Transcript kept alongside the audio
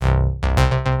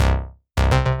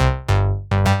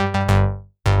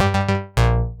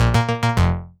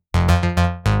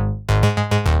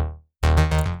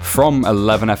From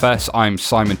 11FS, I'm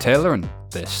Simon Taylor, and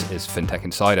this is FinTech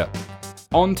Insider.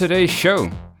 On today's show,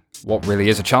 what really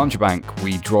is a challenger bank?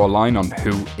 We draw a line on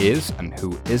who is and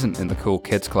who isn't in the Cool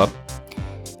Kids Club.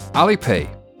 Alipay,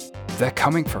 they're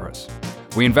coming for us.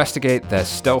 We investigate their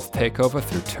stealth takeover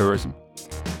through tourism.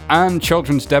 And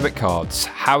children's debit cards.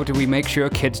 How do we make sure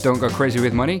kids don't go crazy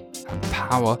with money and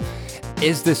power?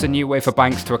 Is this a new way for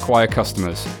banks to acquire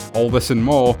customers? All this and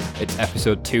more. It's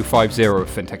episode 250 of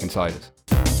FinTech Insiders.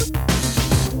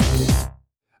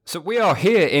 So we are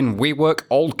here in WeWork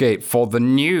Aldgate for the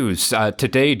news.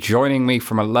 Today, joining me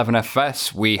from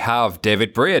 11FS, we have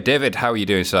David Breer. David, how are you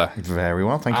doing, sir? Very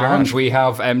well, thank you very much. And we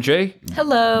have MJ.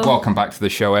 Hello. Welcome back to the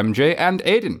show, MJ. And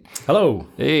Aidan. Hello.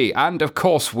 Hey, and of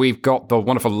course, we've got the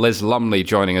wonderful Liz Lumley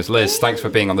joining us. Liz, thanks for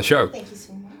being on the show. Thank you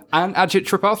so much. And Ajit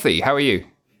Tripathi, how are you?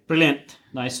 Brilliant.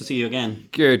 Nice to see you again.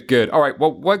 Good. All right,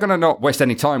 well, we're going to not waste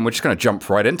any time. We're just going to jump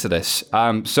right into this.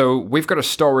 So we've got a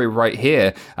story right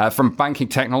here from Banking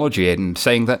Technology and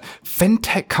saying that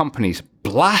fintech companies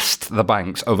blast the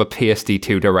banks over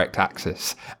PSD2 direct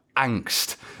access.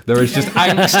 Angst. There is just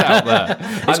angst out there.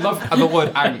 I love the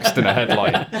word angst in a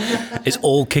headline. It's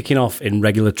all kicking off in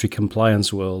regulatory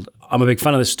compliance world. I'm a big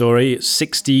fan of this story.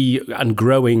 60 and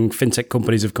growing fintech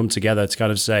companies have come together to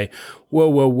kind of say,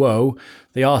 whoa.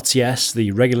 The RTS,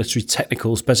 the regulatory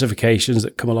technical specifications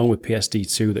that come along with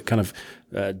PSD2 that kind of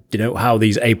denote how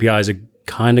these APIs are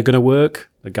kind of going to work.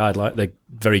 They're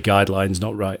very guidelines,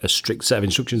 not a strict set of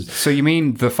instructions. So you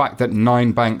mean the fact that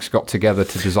 9 banks got together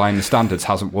to design the standards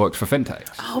hasn't worked for fintechs?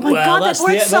 Oh my God, that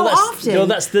works so often. No,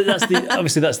 that's the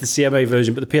obviously that's the CMA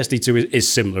version, but the PSD2 is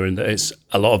similar in that it's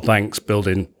a lot of banks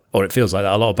building, or it feels like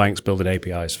that, a lot of banks building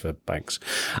APIs for banks.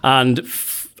 And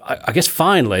I guess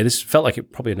finally, this felt like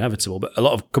it probably inevitable, but a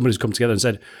lot of companies come together and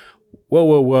said,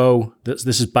 whoa, this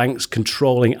is banks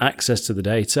controlling access to the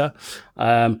data.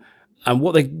 And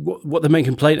what the main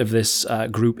complaint of this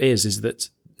group is that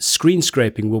screen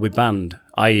scraping will be banned,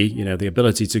 i.e., the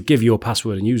ability to give your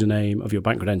password and username of your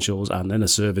bank credentials, and then a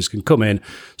service can come in,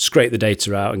 scrape the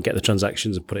data out, and get the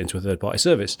transactions and put it into a third-party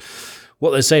service. What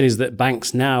they're saying is that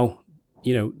banks now,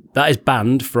 that is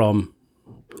banned from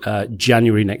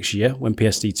January next year when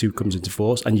PSD2 comes into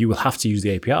force, and you will have to use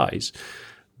the APIs.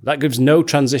 That gives no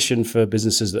transition for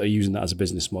businesses that are using that as a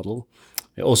business model.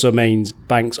 It also means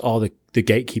banks are the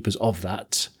gatekeepers of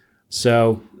that.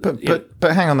 So, but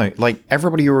hang on though, like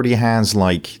everybody already has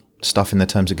like stuff in the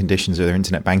terms and conditions of their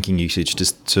internet banking usage to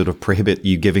sort of prohibit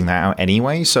you giving that out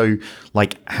anyway. So,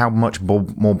 like, how much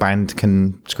more banned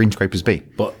can screen scrapers be?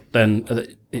 But then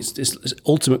it's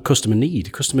ultimate customer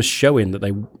need. Customers showing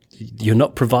that you're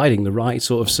not providing the right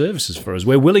sort of services for us.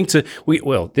 We're willing to.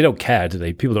 They don't care, do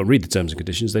they? People don't read the terms and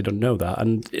conditions. They don't know that,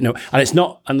 and it's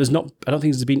not. And there's not. I don't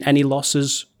think there's been any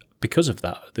losses because of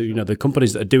that. The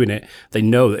companies that are doing it, they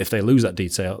know that if they lose that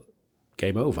detail,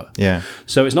 game over. Yeah.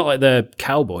 So it's not like they're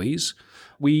cowboys.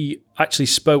 We actually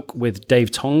spoke with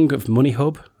Dave Tong of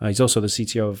MoneyHub. He's also the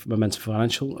CTO of Momentum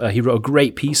Financial. He wrote a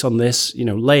great piece on this,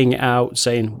 laying it out,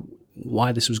 saying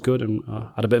why this was good, and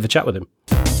had a bit of a chat with him.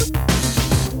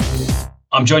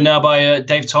 I'm joined now by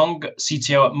Dave Tong,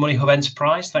 CTO at MoneyHub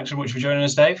Enterprise. Thanks very much for joining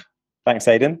us, Dave. Thanks,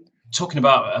 Aidan. Talking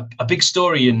about a big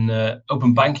story in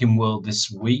open banking world this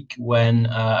week when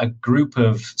a group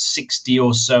of 60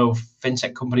 or so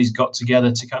fintech companies got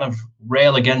together to kind of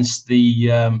rail against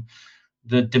the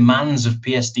demands of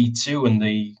PSD2 and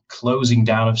the closing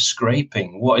down of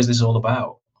scraping. What is this all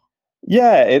about?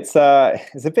 Yeah, it's a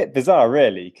bit bizarre,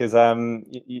 really, because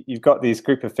you've got these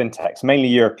group of fintechs, mainly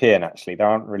European, actually. There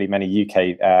aren't really many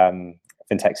UK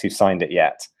fintechs who've signed it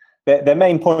yet. Their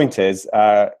main point is,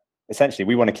 essentially,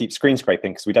 we want to keep screen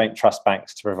scraping because we don't trust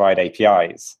banks to provide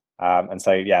APIs. And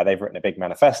so, they've written a big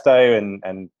manifesto,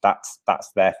 and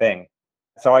that's their thing.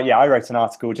 So, I wrote an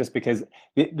article just because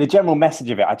the general message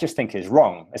of it, I just think is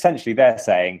wrong. Essentially, they're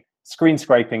saying screen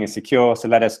scraping is secure, so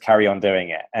let us carry on doing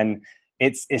it. And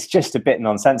it's just a bit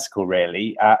nonsensical,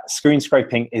 really. Screen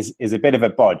scraping is a bit of a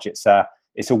bodge. It's a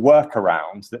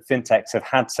workaround that fintechs have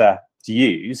had to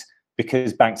use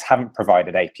because banks haven't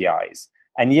provided APIs.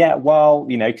 And yet, while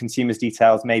consumers'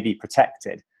 details may be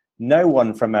protected, no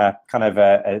one from a kind of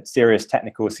a serious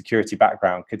technical security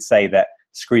background could say that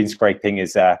screen scraping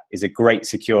is a great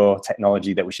secure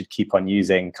technology that we should keep on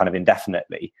using kind of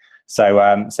indefinitely. So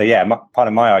part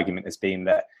of my argument has been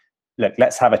that, look,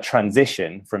 let's have a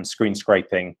transition from screen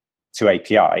scraping to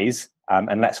APIs,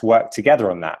 and let's work together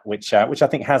on that, which I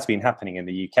think has been happening in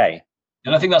the UK.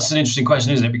 And I think that's an interesting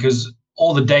question, isn't it? Because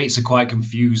all the dates are quite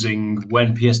confusing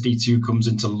when PSD2 comes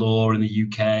into law in the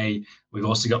UK. We've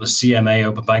also got the CMA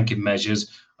open banking measures.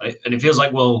 And it feels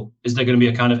like, well, is there going to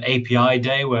be a kind of API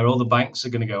day where all the banks are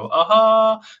going to go,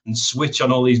 aha, and switch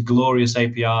on all these glorious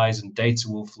APIs and data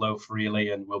will flow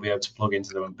freely and we'll be able to plug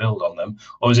into them and build on them?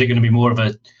 Or is it going to be more of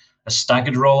a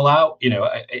staggered rollout?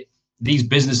 These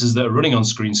businesses that are running on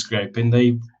screen scraping,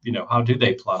 how do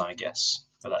they plan, I guess,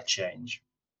 for that change?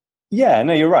 Yeah,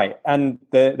 no, you're right. And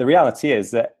the reality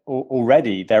is that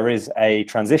already there is a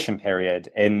transition period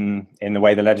in the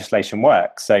way the legislation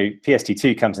works. So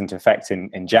PSD2 comes into effect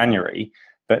in January,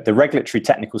 but the regulatory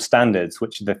technical standards,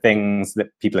 which are the things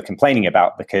that people are complaining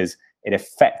about because it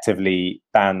effectively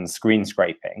bans screen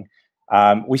scraping,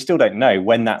 we still don't know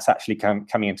when that's actually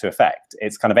coming into effect.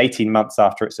 It's kind of 18 months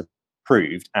after it's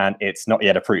approved, and it's not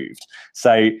yet approved.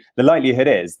 So the likelihood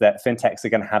is that fintechs are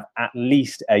going to have at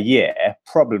least a year,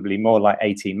 probably more like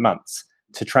 18 months,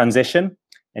 to transition.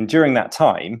 And during that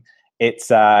time, it's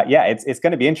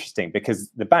going to be interesting because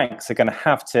the banks are going to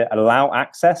have to allow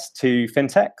access to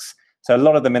fintechs. So a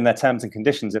lot of them in their terms and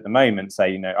conditions at the moment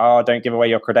say, don't give away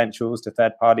your credentials to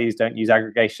third parties, don't use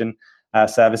aggregation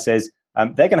services.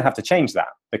 They're going to have to change that,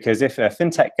 because if a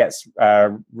fintech gets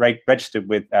registered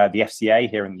with the FCA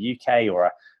here in the UK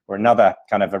or another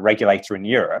kind of a regulator in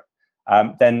Europe,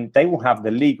 then they will have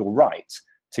the legal right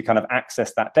to kind of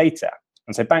access that data.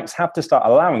 And so banks have to start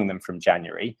allowing them from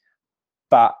January,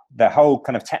 but the whole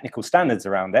kind of technical standards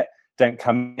around it don't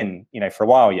come in, for a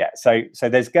while yet. So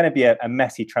there's going to be a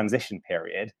messy transition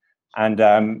period, and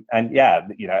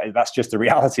that's just the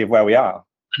reality of where we are.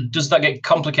 Does that get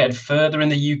complicated further in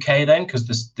the UK then?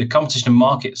 Because the Competition and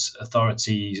Markets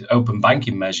Authority's open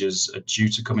banking measures are due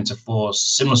to come into force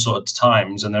similar sort of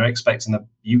times, and they're expecting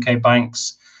the UK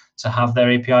banks to have their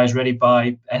APIs ready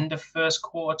by end of first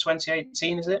quarter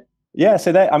 2018, is it? Yeah,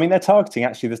 so they're targeting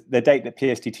actually the date that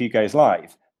PSD2 goes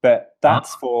live, but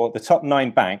that's for the top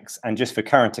 9 banks and just for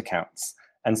current accounts.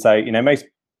 And so, most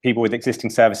people with existing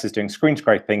services doing screen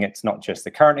scraping, it's not just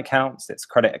the current accounts, it's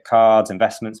credit cards,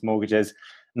 investments, mortgages.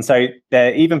 And so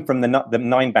they're even from the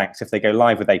 9 banks, if they go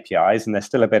live with APIs, and there's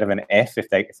still a bit of an if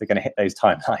they're going to hit those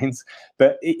timelines.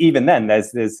 But even then,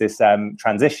 there's this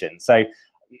transition. So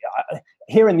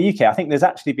here in the UK, I think there's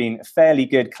actually been fairly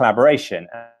good collaboration.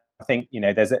 I think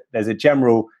there's a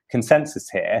general consensus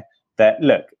here that,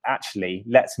 look, actually,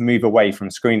 let's move away from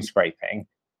screen scraping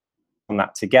on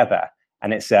that together.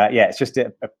 And it's just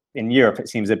in Europe, it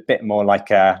seems a bit more like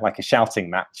a shouting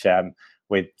match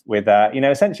with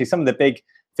essentially some of the big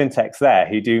fintechs there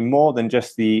who do more than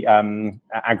just the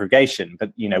aggregation,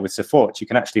 but with support you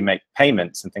can actually make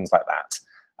payments and things like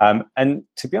that. And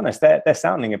to be honest, they're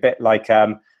sounding a bit like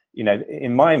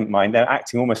in my mind they're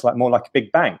acting almost more like a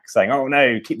big bank, saying, "Oh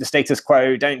no, keep the status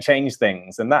quo, don't change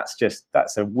things." And that's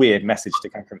a weird message to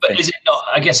come from. But is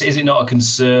it not a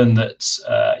concern that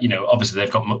obviously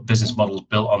they've got business models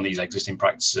built on these existing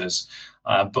practices,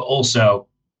 but also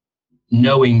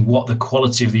knowing what the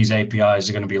quality of these APIs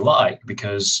are going to be like?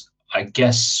 Because I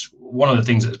guess one of the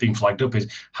things that's been flagged up is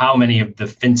how many of the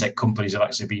fintech companies have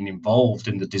actually been involved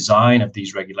in the design of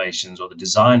these regulations or the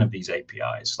design of these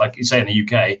APIs. Like you say in the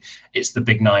UK, it's the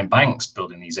big 9 banks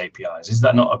building these APIs. Is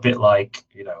that not a bit like,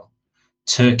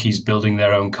 turkeys building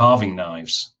their own carving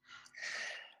knives?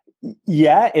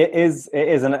 Yeah, it is,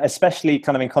 and especially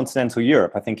kind of in continental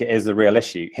Europe, I think it is a real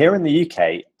issue. Here in the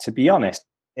UK, to be honest,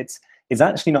 it's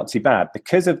actually not too bad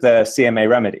because of the CMA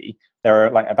remedy. There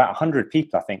are like about 100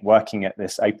 people, I think, working at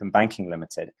this Open Banking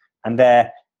Limited, and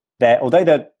they're although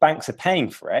the banks are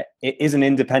paying for it, it is an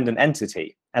independent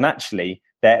entity, and actually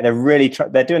they're really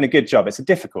they're doing a good job. It's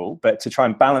difficult, but to try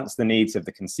and balance the needs of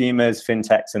the consumers,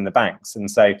 fintechs, and the banks. And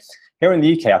so here in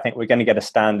the UK, I think we're going to get a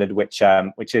standard which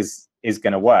is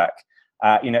going to work.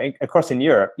 Across in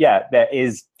Europe,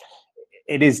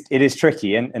 it is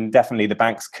tricky, and definitely the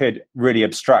banks could really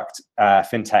obstruct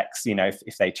fintechs,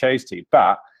 if they chose to.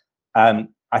 But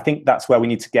I think that's where we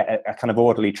need to get a kind of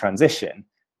orderly transition.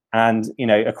 And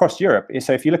across Europe,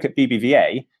 so if you look at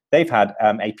BBVA, they've had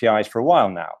APIs for a while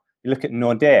now. You look at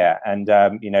Nordea and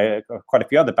quite a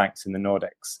few other banks in the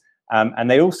Nordics, and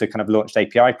they also kind of launched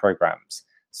API programs.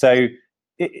 So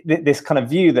this kind of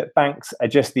view that banks are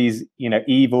just these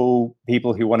evil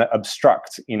people who want to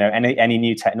obstruct any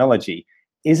new technology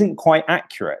isn't quite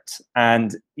accurate.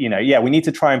 And we need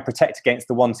to try and protect against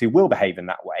the ones who will behave in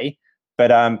that way.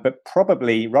 But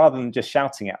probably rather than just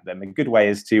shouting at them, a good way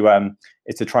is to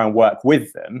try and work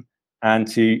with them and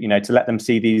to let them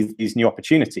see these new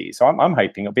opportunities. So I'm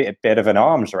hoping it'll be a bit of an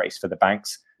arms race for the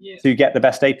banks to get the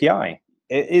best API.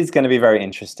 It is going to be very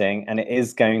interesting, and it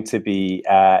is going to be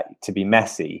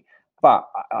messy. But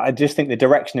I just think the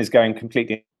direction is going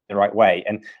completely the right way.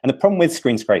 And the problem with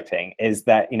screen scraping is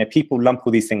that people lump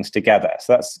all these things together.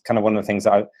 So that's kind of one of the things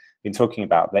that been talking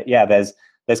about, that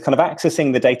there's kind of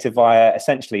accessing the data via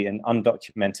essentially an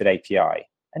undocumented API,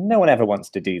 and no one ever wants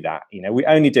to do that. We're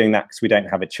only doing that because we don't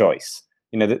have a choice.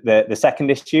 The second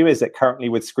issue is that currently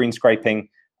with screen scraping,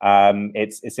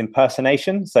 it's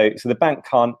impersonation. So the bank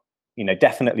can't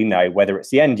definitely know whether it's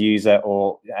the end user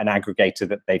or an aggregator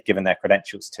that they've given their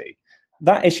credentials to.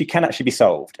 That issue can actually be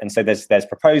solved, and so there's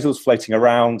proposals floating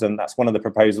around, and that's one of the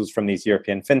proposals from these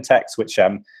European fintechs, which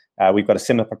we've got a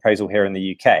similar proposal here in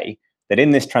the UK, that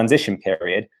in this transition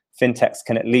period, fintechs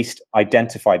can at least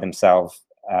identify themselves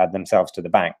to the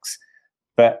banks.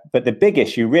 But the big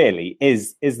issue really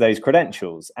is those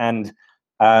credentials, and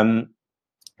the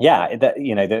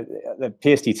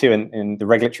PSD2 and the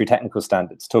regulatory technical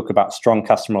standards talk about strong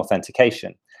customer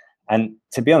authentication. And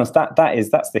to be honest,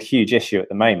 that's the huge issue at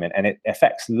the moment, and it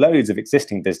affects loads of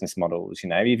existing business models.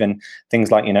 Even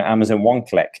things like Amazon One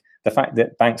Click. The fact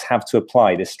that banks have to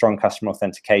apply this strong customer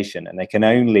authentication, and they can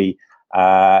only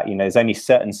there's only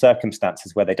certain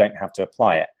circumstances where they don't have to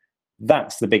apply it.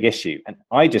 That's the big issue, and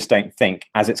I just don't think,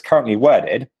 as it's currently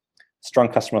worded, strong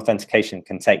customer authentication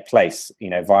can take place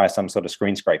via some sort of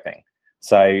screen scraping.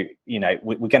 So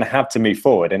we're going to have to move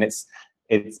forward, and it's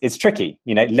tricky.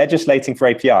 Legislating for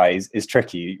APIs is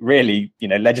tricky. Really,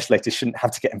 legislators shouldn't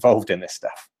have to get involved in this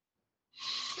stuff.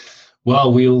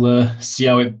 Well, we'll see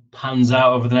how it pans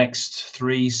out over the next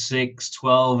 3, 6,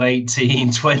 12,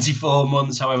 18, 24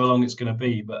 months, however long it's going to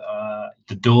be. But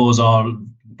the doors are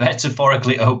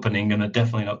metaphorically opening and are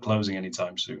definitely not closing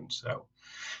anytime soon. So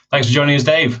thanks for joining us,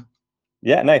 Dave.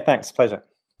 Yeah, no, thanks. Pleasure.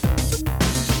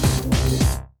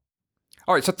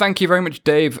 All right, so thank you very much,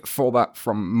 Dave, for that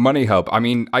from Money Hub. I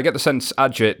mean, I get the sense,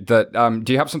 Ajit, that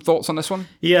do you have some thoughts on this one?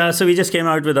 Yeah, so we just came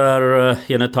out with our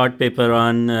thought paper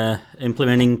on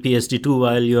implementing PSD2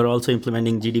 while you're also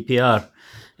implementing GDPR.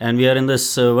 And we are in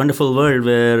this wonderful world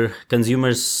where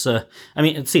consumers,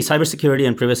 cybersecurity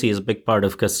and privacy is a big part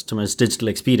of customers' digital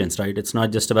experience, right? It's not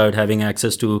just about having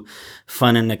access to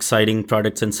fun and exciting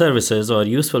products and services or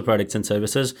useful products and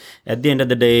services. At the end of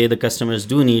the day, the customers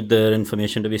do need their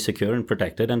information to be secure and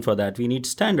protected. And for that, we need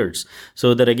standards.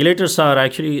 So the regulators are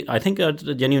actually, I think, are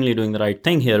genuinely doing the right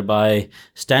thing here by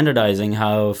standardizing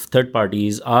how third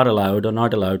parties are allowed or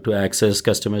not allowed to access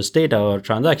customers' data or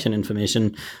transaction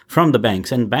information from the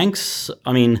banks. And banks,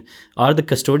 are the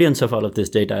custodians of all of this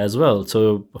data as well.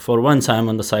 So for once, I'm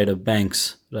on the side of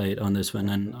banks, right, on this one.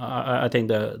 And I think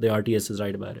the RTS is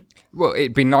right about it. Well,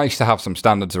 it'd be nice to have some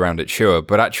standards around it, sure.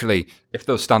 But actually, if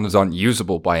those standards aren't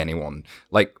usable by anyone,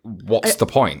 what's the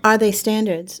point? Are they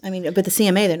standards? But the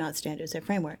CMA, they're not standards, they're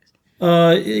frameworks.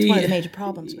 It's one of the major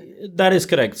problems with it. That is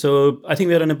correct. So I think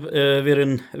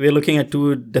we're looking at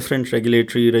two different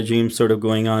regulatory regimes sort of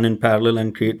going on in parallel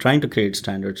and trying to create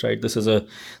standards. Right. This is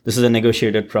a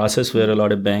negotiated process where a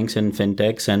lot of banks and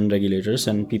fintechs and regulators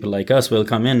and people like us will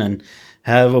come in and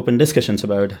have open discussions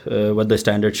about what the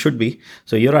standards should be.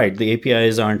 So you're right. The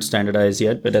APIs aren't standardized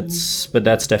yet, but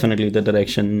that's definitely the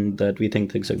direction that we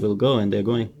think things will go, and they're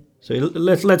going. So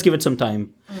let's give it some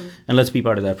time, and let's be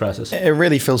part of that process. It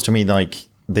really feels to me like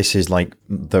this is like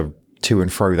the to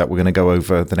and fro that we're going to go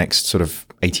over the next sort of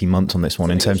 18 months on this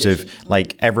one, in terms of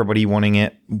everybody wanting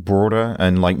it broader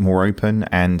and more open,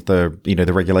 and the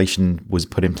regulation was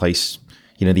put in place.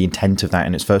 The intent of that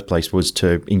in its first place was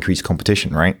to increase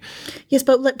competition, right? Yes,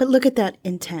 but look at that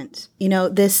intent.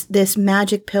 This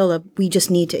magic pill of we just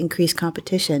need to increase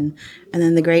competition, and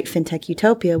then the great fintech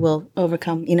utopia will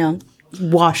overcome.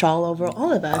 Wash all over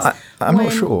all of us. I'm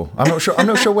not sure. I'm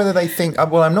not sure whether they think.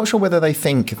 Well, I'm not sure whether they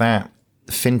think that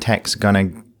fintech's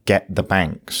gonna get the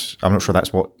banks. I'm not sure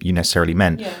that's what you necessarily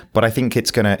meant. Yeah. But I think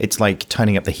it's like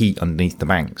turning up the heat underneath the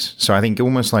banks. So I think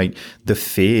almost like the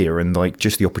fear and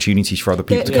just the opportunities for other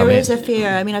people to come in. There is a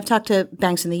fear. I've talked to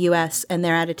banks in the US, and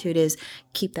their attitude is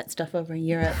keep that stuff over in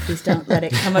Europe. Please don't let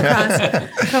it come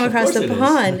across the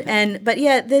pond. But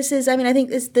this is, I think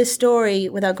this story,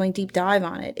 without going deep dive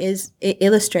on it, it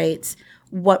illustrates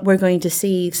what we're going to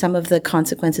see. Some of the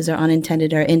consequences are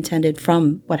unintended or intended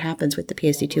from what happens with the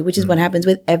PSD2, which is what happens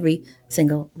with every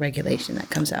single regulation that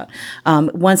comes out.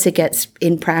 Once it gets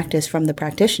in practice from the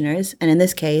practitioners, and in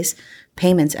this case,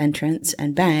 payments entrants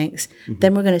and banks,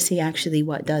 then we're going to see actually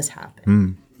what does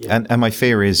happen. Yeah. And my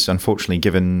fear is, unfortunately,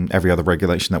 given every other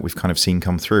regulation that we've kind of seen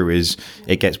come through, is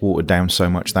it gets watered down so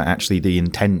much that actually the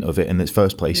intent of it in its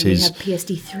first place is... We have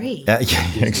PSD3.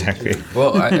 Yeah, exactly.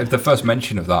 Well, the first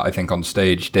mention of that, I think, on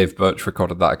stage, Dave Birch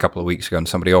recorded that a couple of weeks ago, and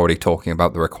somebody already talking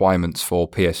about the requirements for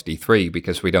PSD3,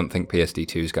 because we don't think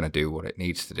PSD2 is going to do what it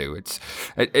needs to do.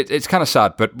 It's kind of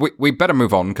sad, but we better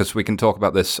move on, because we can talk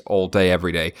about this all day,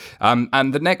 every day.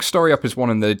 And the next story up is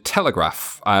one in the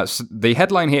Telegraph. The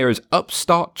headline here is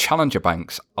Upstart challenger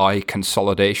banks eye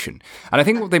consolidation. And I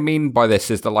think what they mean by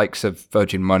this is the likes of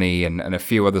Virgin Money and a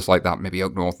few others like that, maybe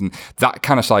Oak North, and that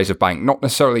kind of size of bank, not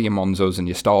necessarily your Monzos and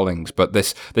your Starlings, but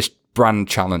this brand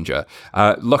challenger,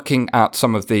 looking at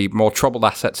some of the more troubled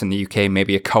assets in the UK,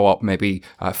 maybe a co-op, maybe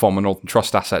former Northern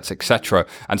Trust assets, etc.,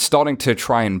 and starting to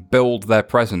try and build their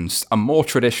presence a more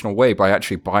traditional way by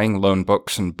actually buying loan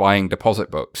books and buying deposit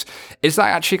books. Is that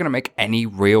actually going to make any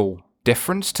real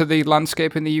difference to the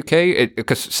landscape in the UK?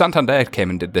 Because Santander came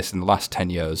and did this in the last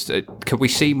 10 years. Could we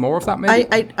see more of that maybe?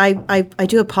 I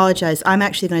do apologize. I'm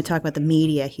actually going to talk about the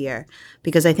media here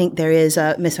because I think there is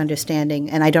a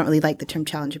misunderstanding, and I don't really like the term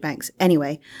challenger banks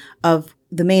anyway, of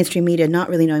the mainstream media not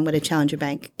really knowing what a challenger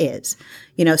bank is.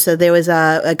 So there was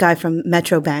a guy from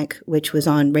Metro Bank, which was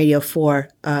on Radio 4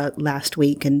 last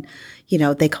week, and,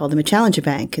 they called them a challenger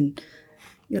bank, and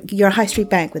you're a high street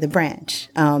bank with a branch.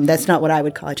 That's not what I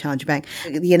would call a challenger bank.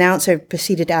 The announcer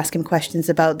proceeded to ask him questions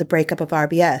about the breakup of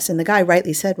RBS. And the guy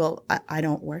rightly said, well, I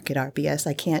don't work at RBS.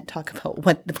 I can't talk about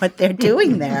what they're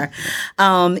doing there.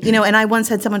 And I once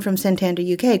had someone from Santander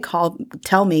UK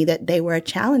tell me that they were a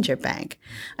challenger bank.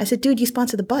 I said, dude, you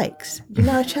sponsor the bikes. You're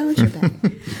not a challenger bank.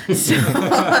 That's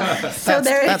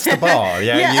the bar.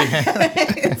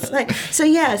 Yeah.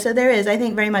 So there is. I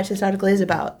think very much this article is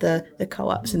about the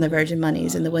co-ops and the Virgin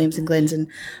Monies and the Williams and Glyns and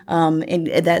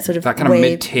that sort of that kind of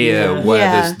mid-tier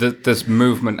where there's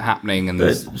movement happening and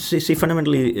there's see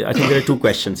fundamentally I think there are two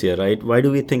questions here, right? Why do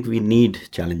we think we need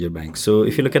challenger banks? So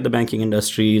if you look at the banking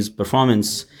industry's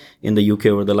performance in the UK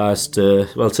over the last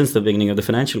since the beginning of the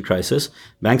financial crisis,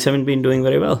 banks haven't been doing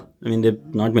very well. I mean, they've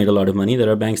not made a lot of money.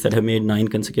 There are banks that have made 9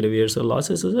 consecutive years of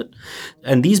losses, is it?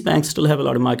 And these banks still have a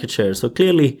lot of market share. So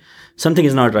clearly something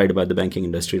is not right about the banking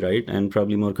industry, right? And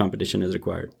probably more competition is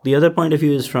required. The other point of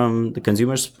view is from the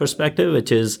consumer's perspective,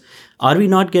 which is, are we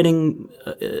not getting,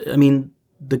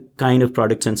 the kind of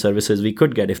products and services we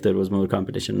could get if there was more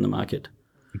competition in the market?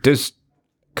 Does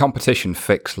competition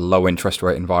fix low interest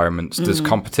rate environments? Does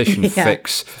competition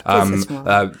fix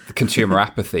consumer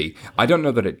apathy? I don't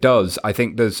know that it does. I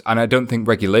think and I don't think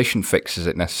regulation fixes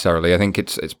it necessarily. I think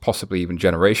it's possibly even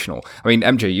generational. I mean,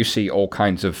 MJ, you see all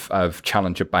kinds of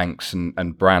challenger banks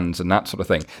and brands and that sort of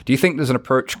thing. Do you think there's an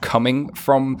approach coming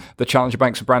from the challenger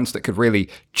banks and brands that could really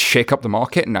shake up the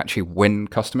market and actually win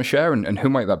customer share? And who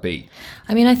might that be?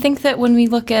 I mean, I think that when we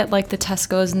look at like the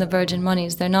Tesco's and the Virgin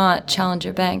Monies, they're not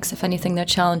challenger banks. If anything, they're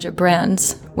challenger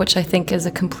brands, which I think is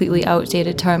a completely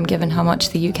outdated term given how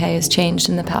much the UK has changed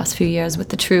in the past few years with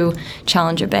the true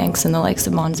challenger banks and the likes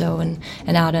of Monzo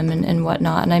and Adam and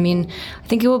whatnot. And I mean, I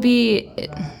think it will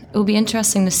be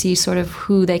interesting to see sort of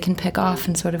who they can pick off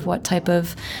and sort of what type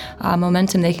of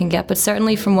momentum they can get. But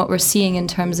certainly from what we're seeing in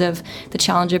terms of the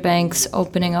challenger banks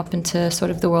opening up into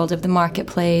sort of the world of the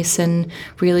marketplace and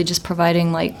really just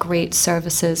providing like great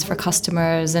services for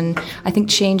customers. And I think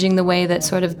changing the way that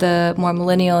sort of the more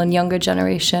millennial and younger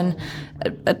generation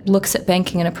looks at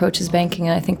banking and approaches banking.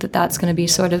 And I think that that's going to be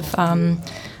sort of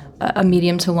a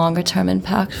medium to longer term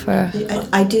impact for...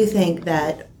 I do think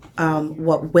that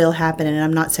what will happen, and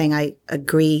I'm not saying I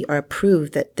agree or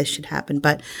approve that this should happen,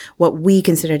 but what we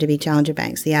consider to be challenger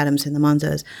banks, the Adams and the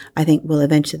Monzos, I think will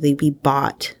eventually be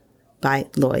bought by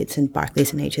Lloyds and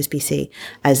Barclays and HSBC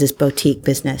as this boutique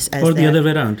business. Or the other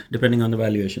way around, depending on the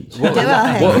valuations.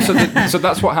 So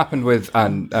that's what happened with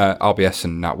RBS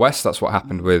and NatWest. That's what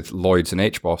happened with Lloyds and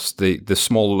HBOS. The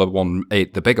smaller one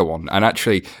ate the bigger one. And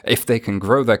actually, if they can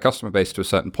grow their customer base to a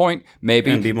certain point, maybe.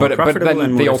 And be more profitable but then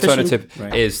and the more alternative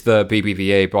efficient, is the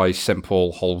BBVA by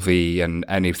Simple, Holvi, and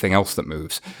anything else that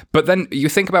moves. But then you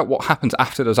think about what happens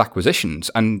after those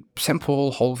acquisitions, and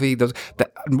Simple, Holvi,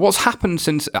 what's happened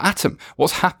since Atom?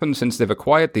 What's happened since they've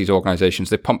acquired these organizations?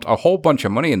 They've pumped a whole bunch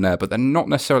of money in there, but they're not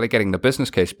necessarily getting the business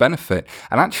case benefit.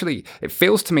 And actually, it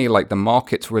feels to me like the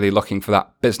market's really looking for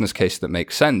that business case that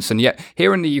makes sense. And yet,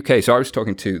 here in the UK, so I was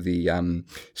talking to the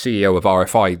CEO of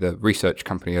RFI, the research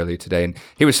company, earlier today, and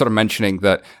he was sort of mentioning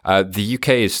that the UK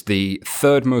is the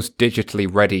third most digitally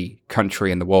ready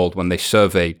country in the world when they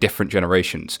survey different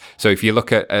generations. So if you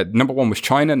look at number 1 was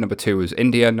China, number 2 was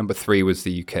India, number 3 was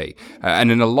the UK.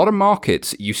 And in a lot of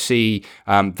markets, you see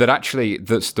that actually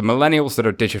that's the millennials that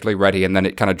are digitally ready, and then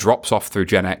it kind of drops off through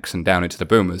Gen X and down into the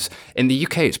boomers. In the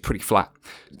UK, it's pretty flat.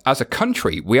 As a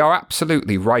country, we are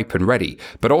absolutely ripe and ready,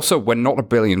 but also we're not a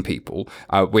billion people.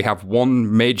 We have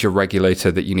one major regulator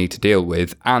that you need to deal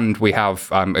with, and we have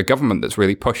a government that's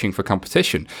really pushing for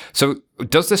competition. So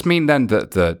does this mean then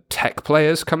that the tech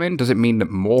players come in? Does it mean that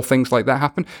more things like that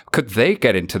happen? Could they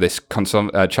get into this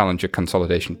challenger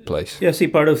consolidation place? Yeah, see,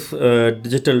 part of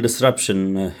digital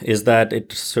disruption is that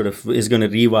it sort of is going to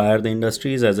rewire the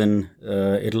industries, as in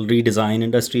it'll redesign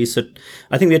industries. So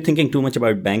I think we're thinking too much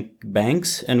about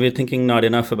banks, and we're thinking not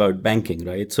enough about banking,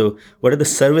 right? So what are the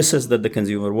services that the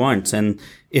consumer wants? And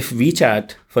if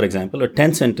WeChat, for example, or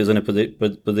Tencent is in a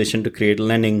position to create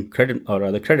lending credit or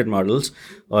other credit models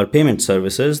or payment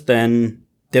services, then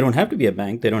they don't have to be a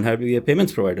bank. They don't have to be a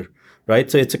payments provider,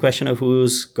 right? So it's a question of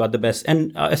who's got the best.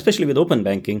 And especially with open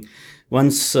banking,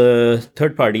 once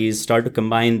third parties start to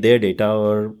combine their data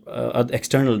or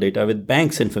external data with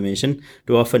banks' information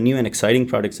to offer new and exciting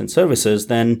products and services,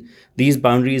 then these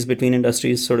boundaries between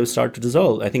industries sort of start to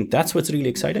dissolve. I think that's what's really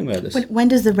exciting about this. When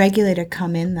does the regulator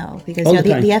come in, though? Because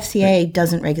the FCA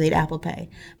doesn't regulate Apple Pay.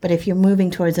 But if you're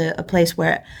moving towards a place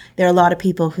where there are a lot of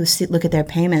people who look at their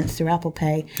payments through Apple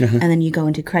Pay, and then you go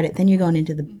into credit, then you're going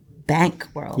into the bank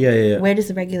world. Yeah. Where does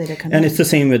the regulator come in? And it's the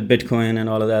same with Bitcoin and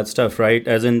all of that stuff, right?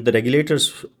 As in, the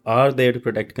regulators are there to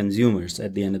protect consumers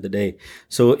at the end of the day.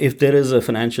 So if there is a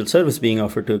financial service being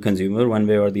offered to a consumer one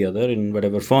way or the other, in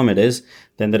whatever form it is,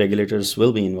 then the regulators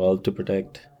will be involved to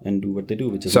protect and do what they do,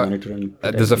 which is monitor and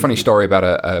protect. There's a funny story about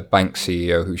a bank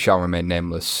CEO who shall remain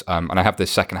nameless, and I have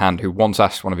this secondhand, who once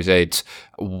asked one of his aides,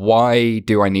 "Why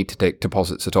do I need to take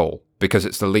deposits at all? Because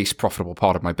it's the least profitable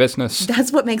part of my business."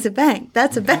 That's what makes a bank.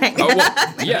 That's a bank. Oh,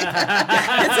 well, yeah.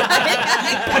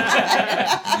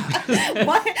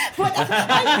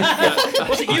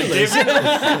 Was it you, Liz?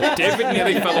 David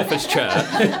nearly fell off his chair.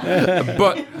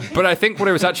 But I think what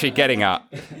he was actually getting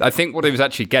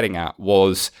at,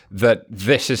 was that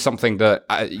this is something that,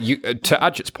 to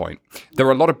Ajit's point, there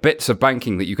are a lot of bits of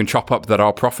banking that you can chop up that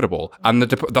are profitable, and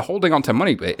the holding onto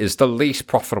money bit is the least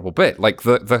profitable bit. Like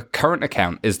the current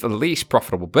account is the least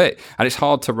profitable bit, and it's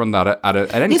hard to run that at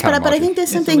any kind of margin. But I think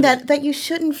there's something that you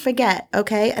shouldn't forget,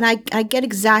 okay? And I get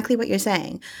exactly what you're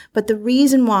saying, but the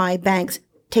reason why banks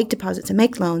take deposits and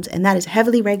make loans, and that is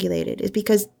heavily regulated, is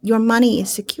because your money is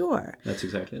secure. That's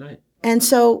exactly right. And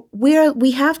so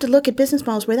we have to look at business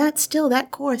models where that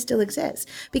core still exists,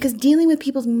 because dealing with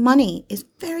people's money is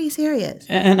very serious.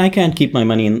 And I can't keep my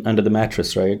money under the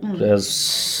mattress, right? As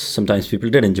sometimes people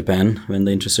did in Japan when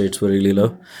the interest rates were really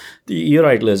low. You're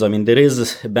right, Liz. I mean, there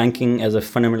is banking as a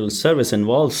fundamental service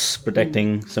involves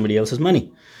protecting somebody else's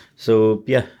money. So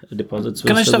yeah, deposits.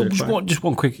 Can I just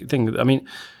one quick thing? I mean,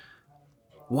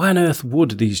 why on earth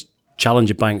would these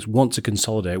challenger banks want to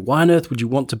consolidate? Why on earth would you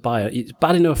want to buy it? It's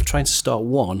bad enough trying to start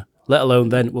one, let alone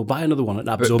then we'll buy another one and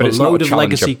absorb but a it's load not a of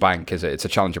challenger legacy bank, is it? It's a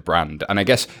challenger brand, and I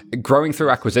guess growing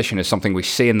through acquisition is something we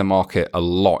see in the market a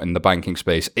lot in the banking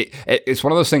space. It's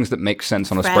one of those things that makes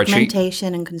sense on a spreadsheet.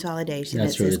 Fragmentation and consolidation.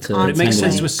 That's true. It makes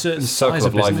sense to a certain size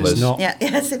of life, business, Liz. not. Yeah,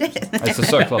 yes, it is. It's the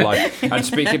circle of life. And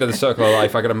speaking of the circle of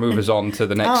life, I got to move us on to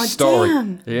the next story.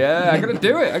 Damn. Yeah, I got to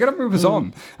do it. I got to move us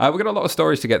on. We've got a lot of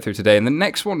stories to get through today, and the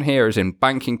next one here is in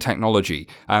banking technology.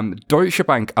 Deutsche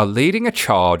Bank are leading a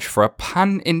charge for a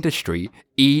pan-industry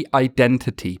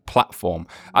e-identity platform.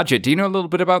 Ajit, do you know a little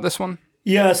bit about this one?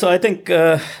 Yeah, so I think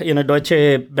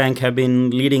Deutsche Bank have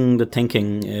been leading the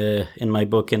thinking in my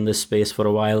book in this space for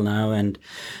a while now, and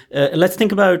let's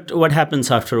think about what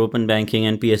happens after open banking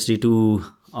and PSD2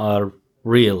 are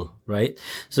real, right?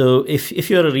 So if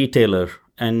you're a retailer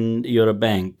and you're a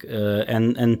bank,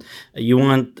 and you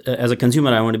want, as a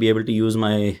consumer, I want to be able to use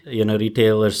my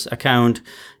retailer's account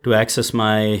to access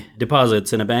my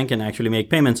deposits in a bank and actually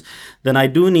make payments, then I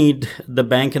do need the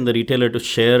bank and the retailer to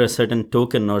share a certain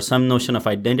token or some notion of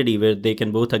identity where they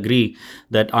can both agree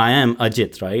that I am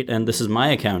Ajit, right? And this is my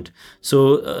account.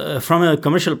 So from a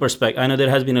commercial perspective, I know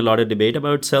there has been a lot of debate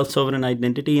about self-sovereign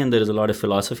identity, and there is a lot of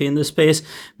philosophy in this space.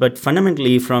 But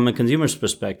fundamentally, from a consumer's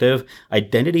perspective,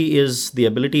 identity is the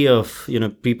ability of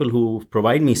people who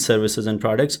provide me services and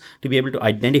products to be able to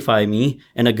identify me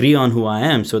and agree on who I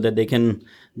am, so that they can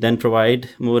then provide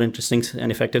more interesting and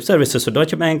effective services. So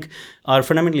Deutsche Bank are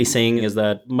fundamentally saying is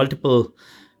that multiple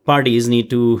parties need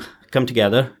to come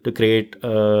together to create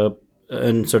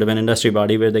sort of an industry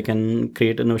body where they can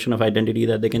create a notion of identity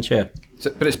that they can share.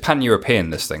 But it's pan-European,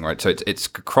 this thing, right? So it's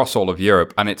across all of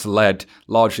Europe, and it's led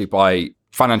largely by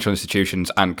financial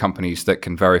institutions and companies that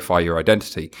can verify your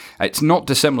identity. It's not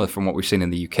dissimilar from what we've seen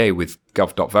in the UK with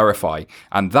gov.verify,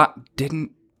 and that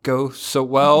didn't go so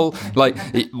well. Like,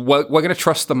 we're going to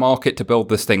trust the market to build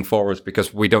this thing for us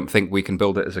because we don't think we can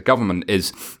build it as a government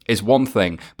is one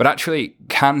thing. But actually,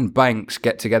 can banks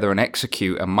get together and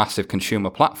execute a massive consumer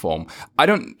platform?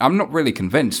 I'm not really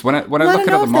convinced. When I look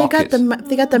at other markets,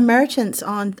 they got the merchants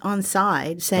on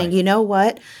side saying, right, you know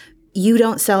what? you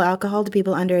don't sell alcohol to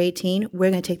people under 18,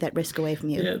 we're going to take that risk away from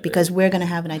you because we're going to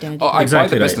have an identity. Oh, I Exactly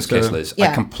buy the right. business case, Liz.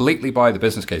 I completely buy the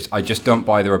business case. I just don't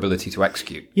buy their ability to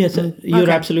execute. Yes, you're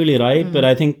absolutely right. But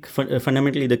I think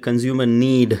fundamentally the consumer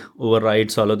need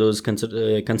overrides all of those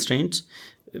constraints.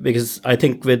 Because I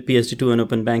think with PSD2 and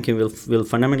open banking, we'll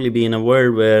fundamentally be in a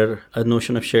world where a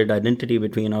notion of shared identity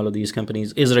between all of these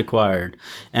companies is required.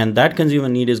 And that consumer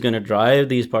need is going to drive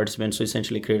these participants to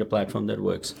essentially create a platform that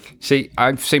works. See,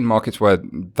 I've seen markets where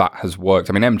that has worked.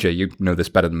 I mean, MJ, you know this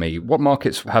better than me. What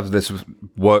markets have this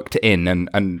worked in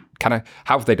and kind of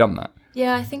how have they done that?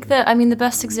 Yeah, I think that, the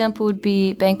best example would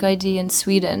be Bank ID in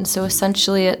Sweden. So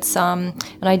essentially it's an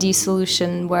ID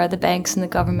solution where the banks and the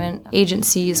government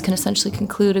agencies can essentially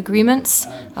conclude agreements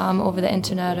over the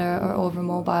internet or over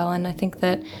mobile. And I think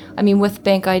that, with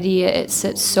Bank ID, it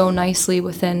sits so nicely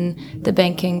within the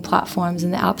banking platforms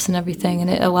and the apps and everything. And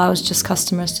it allows just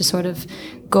customers to sort of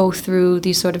go through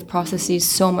these sort of processes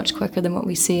so much quicker than what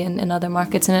we see in other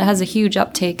markets. And it has a huge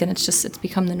uptake, and it's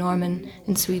become the norm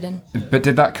in Sweden. But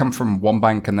did that come from one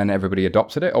bank and then everybody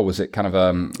adopted it? Or was it kind of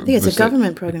I think it's a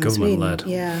government program in Sweden.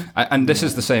 Government-led. Yeah. And this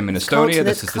is the same in Estonia,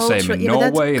 this is the same in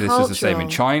Norway, this is the same in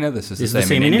China, this is the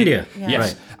same in India.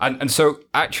 Yes. Right. And so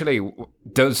actually,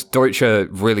 does Deutsche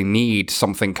really need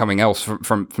something coming else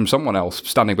from someone else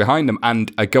standing behind them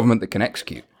and a government that can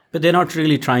execute? But they're not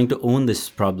really trying to own this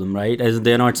problem, right? As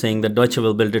they're not saying that Deutsche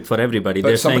will build it for everybody.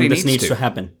 They're saying this needs to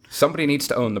happen. Somebody needs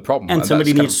to own the problem. And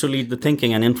somebody needs to lead the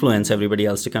thinking and influence everybody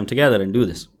else to come together and do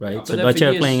this, right? So Deutsche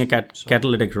are playing a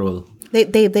catalytic role.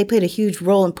 They played a huge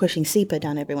role in pushing SEPA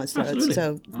down everyone's throats.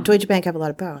 So Deutsche Bank have a lot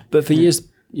of power. But for years,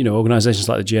 organisations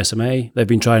like the GSMA, they've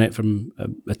been trying it from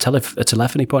a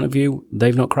telephony point of view.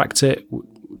 They've not cracked it.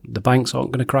 The banks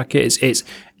aren't going to crack it. It's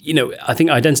I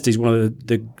think identity is one of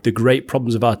the great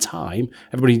problems of our time.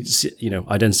 Everybody,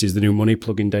 identity is the new money.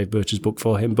 Plug in Dave Birch's book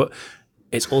for him, but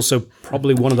it's also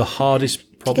probably one of the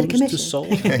hardest problems to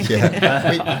solve. We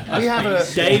have a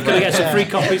Dave, can I get some free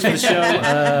copies for the show?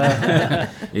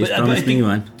 He's promised me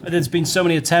one. There's been so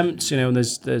many attempts, and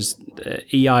there's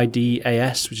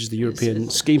EIDAS, which is the European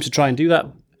scheme to try and do that.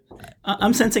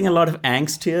 I'm sensing a lot of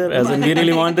angst here, as in we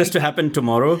really want this to happen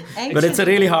tomorrow, but it's a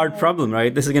really hard problem,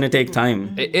 right? This is going to take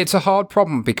time. It's a hard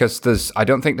problem because I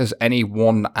don't think there's any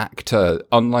one actor,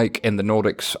 unlike in the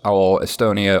Nordics or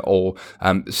Estonia or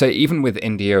say even with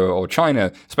India or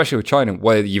China, especially with China,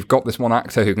 where you've got this one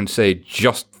actor who can say,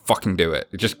 just fucking do it.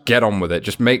 Just get on with it.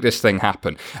 Just make this thing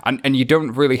happen. And you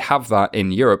don't really have that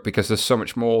in Europe because there's so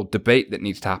much more debate that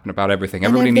needs to happen about everything.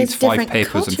 Everybody needs 5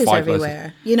 papers and 5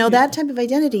 everywhere. That type of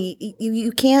identity,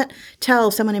 you can't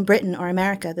tell someone in Britain or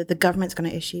America that the government's going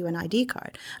to issue an ID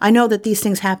card. I know that these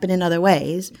things happen in other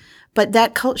ways, but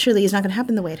that culturally is not going to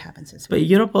happen the way it happens in Sweden. But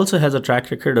Europe also has a track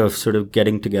record of sort of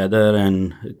getting together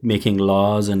and making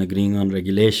laws and agreeing on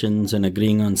regulations and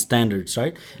agreeing on standards,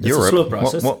 right? It's Europe. a slow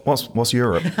process. What's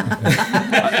Europe?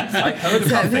 I heard of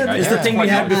something. It's the thing we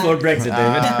had before Brexit,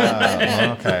 David.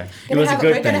 Okay. It was a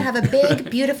good We're going to have a big,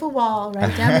 beautiful wall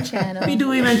right down the channel. We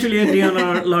do eventually agree on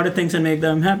a lot of things and make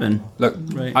them happen. Look,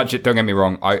 actually, don't get me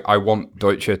wrong. I want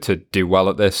Deutsche to do well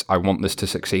at this. I want this to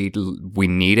succeed. We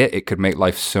need it. It could make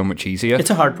life so much easier. It's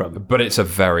a hard problem. But it's a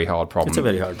very hard problem. It's a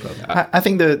very hard problem. I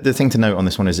think the thing to note on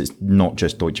this one is it's not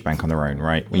just Deutsche Bank on their own,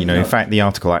 right? In fact, the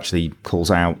article actually calls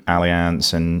out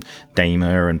Allianz and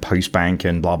Daimler and Postbank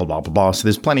and blah, blah, blah, blah, blah. So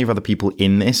there's plenty of other people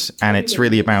in this, and it's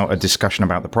really about a discussion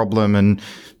about the problem and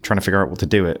trying to figure out what to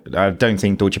do it. I don't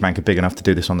think Deutsche Bank are big enough to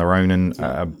do this on their own, and,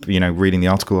 reading the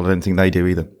article, I don't think they do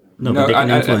either. No, but they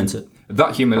can influence it.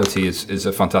 That humility is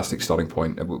a fantastic starting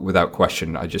point, without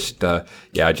question. I just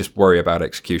worry about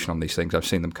execution on these things. I've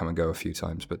seen them come and go a few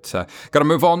times, but got to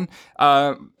move on.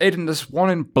 Aidan, there's one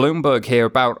in Bloomberg here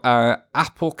about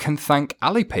Apple can thank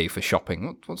Alipay for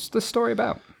shopping. What's the story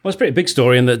about? Well, it's a pretty big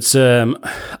story in that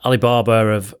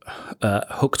Alibaba have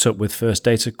hooked up with First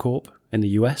Data Corp in the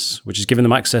US, which has given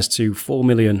them access to 4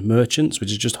 million merchants,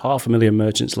 which is just 500,000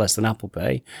 merchants less than Apple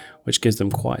Pay, which gives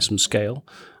them quite some scale.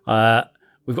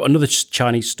 We've got another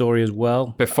Chinese story as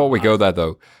well. Before we go there,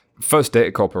 though, First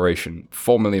Data Corporation,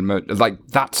 4 million,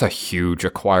 that's a huge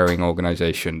acquiring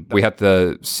organization. We had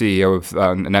the CEO of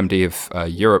an MD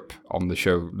of Europe on the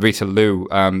show, Rita Liu,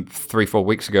 3-4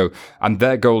 weeks ago, and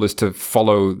their goal is to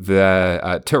follow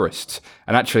their tourists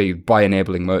and actually by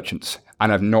enabling merchants.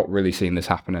 And I've not really seen this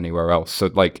happen anywhere else. So,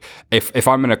 if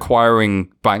I'm an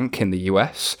acquiring bank in the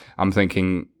US, I'm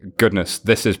thinking, goodness,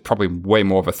 this is probably way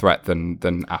more of a threat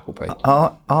than Apple Pay.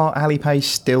 Are Alipay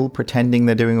still pretending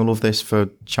they're doing all of this for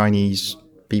Chinese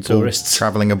people tourists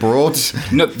traveling abroad?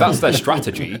 No, that's their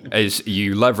strategy, is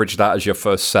you leverage that as your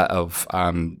first set of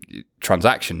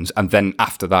transactions, and then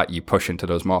after that you push into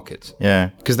those markets. Yeah,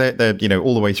 because they're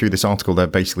all the way through this article, they're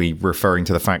basically referring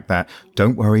to the fact that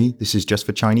don't worry, this is just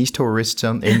for Chinese tourists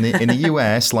in the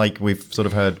US, like we've sort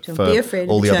of heard for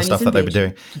all the other stuff that they've been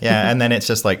doing. Yeah, and then it's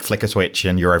just like flick a switch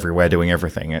and you're everywhere doing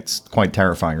everything. It's quite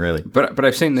terrifying, really. But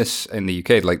I've seen this in the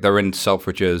UK, like they're in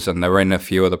Selfridges and they're in a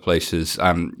few other places.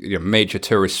 Major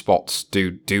tourist spots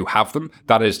do have them.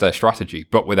 That is their strategy,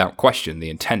 but without question, the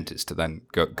intent is to then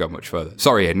go much further.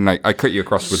 Sorry, Aidan, I cut you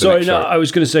across with the next story. I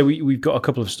was going to say we've got a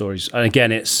couple of stories, and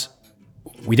again,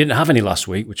 we didn't have any last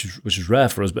week, which is rare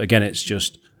for us. But again, it's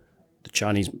just the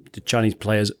Chinese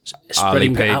players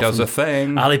spreading Alipay out. does a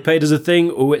thing. Alipay does a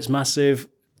thing. Oh, it's massive.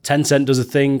 Tencent does a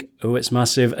thing. Oh, it's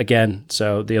massive again.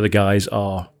 So the other guys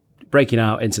are breaking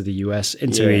out into the US,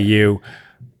 into EU.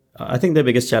 I think the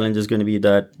biggest challenge is going to be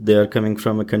that they are coming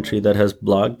from a country that has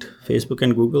blocked Facebook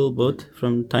and Google both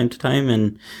from time to time.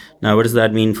 And now what does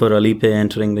that mean for Alipay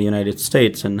entering the United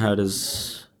States, and how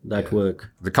does that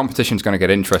work? The competition is going to get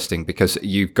interesting because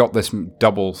you've got this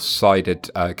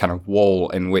double-sided kind of wall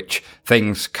in which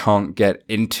things can't get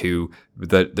into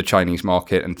the Chinese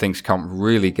market and things can't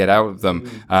really get out of them.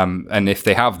 And if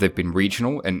they have, they've been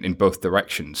regional in both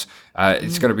directions.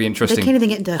 It's going to be interesting. They can't even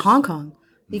get into Hong Kong.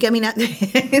 You get me now?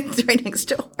 It's right next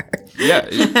door. Yeah.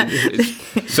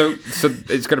 So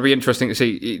it's going to be interesting to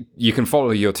see. You can follow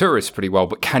your tourists pretty well,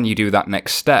 but can you do that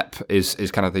next step is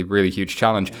kind of the really huge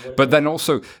challenge. But then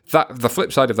also the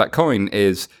flip side of that coin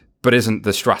is, but isn't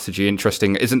the strategy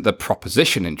interesting? Isn't the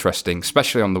proposition interesting,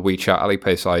 especially on the WeChat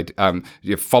Alipay side?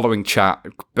 You're following chat,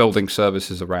 building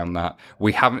services around that.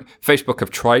 Facebook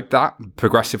have tried that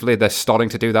progressively. They're starting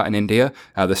to do that in India.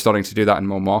 They're starting to do that in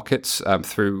more markets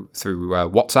through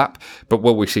WhatsApp. But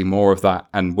will we see more of that?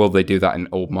 And will they do that in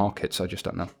all markets? I just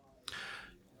don't know.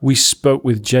 We spoke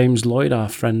with James Lloyd, our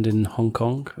friend in Hong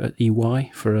Kong at EY,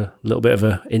 for a little bit of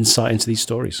an insight into these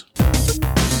stories.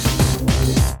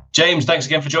 James, thanks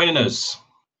again for joining us.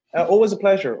 Always a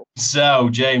pleasure. So,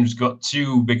 James, got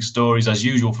two big stories as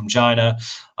usual from China.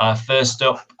 First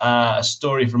up, a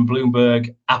story from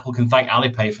Bloomberg. Apple can thank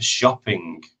Alipay for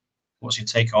shopping. What's your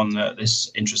take on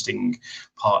this interesting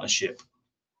partnership?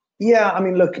 Yeah, I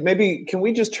mean, look, maybe can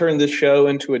we just turn this show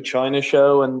into a China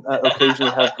show and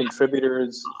occasionally have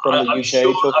contributors from the UK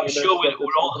talking about I'm sure we're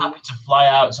all happy to fly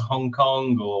out to Hong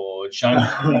Kong or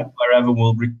China, wherever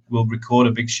we'll record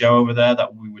a big show over there.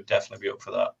 That we would definitely be up for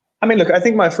that. I mean, look, I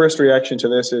think my first reaction to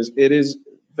this is it is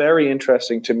very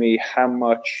interesting to me how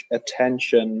much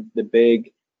attention the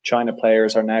big China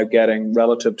players are now getting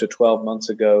relative to 12 months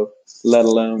ago, let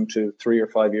alone to 3 or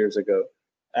 5 years ago.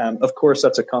 Of course,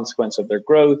 that's a consequence of their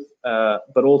growth,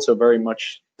 but also very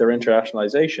much their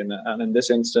internationalization. And in this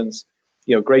instance,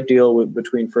 great deal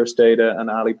between First Data and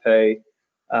Alipay.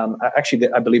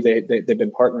 Actually, I believe they've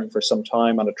been partnering for some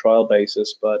time on a trial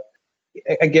basis. But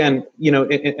again,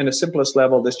 in a simplest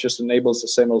level, this just enables the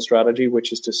same old strategy,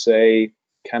 which is to say,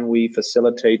 can we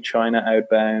facilitate China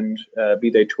outbound, be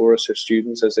they tourists or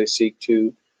students, as they seek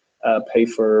to pay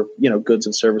for goods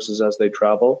and services as they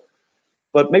travel?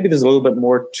 But maybe there's a little bit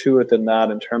more to it than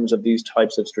that in terms of these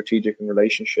types of strategic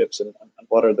relationships and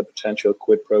what are the potential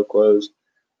quid pro quos.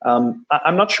 I'm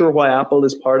not sure why Apple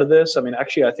is part of this. I mean,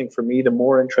 actually, I think for me, the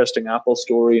more interesting Apple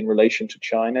story in relation to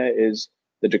China is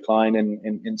the decline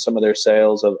in some of their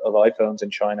sales of iPhones in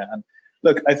China. And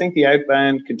look, I think the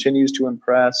outbound continues to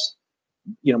impress.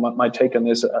 My take on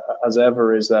this, as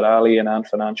ever, is that Ali and Ant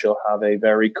Financial have a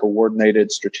very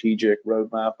coordinated strategic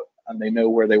roadmap, and they know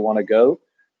where they want to go.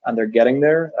 And they're getting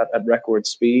there at record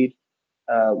speed.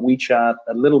 WeChat,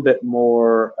 a little bit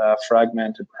more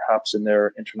fragmented, perhaps, in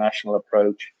their international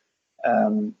approach.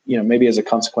 Maybe as a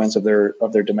consequence of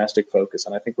their domestic focus.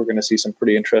 And I think we're going to see some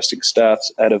pretty interesting stats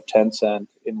out of Tencent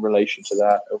in relation to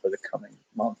that over the coming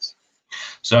months.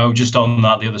 So, just on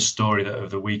that, the other story of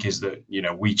the week is that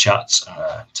WeChat,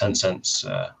 Tencent's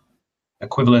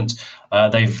equivalent,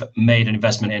 they've made an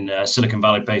investment in Silicon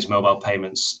Valley-based mobile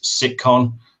payments,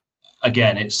 Sitcon.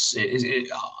 Again, it's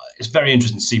very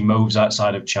interesting to see moves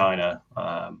outside of China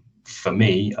for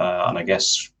me, and I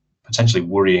guess potentially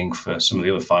worrying for some of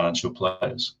the other financial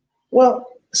players. Well,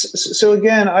 so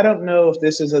again, I don't know if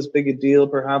this is as big a deal,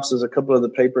 perhaps, as a couple of the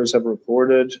papers have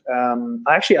reported.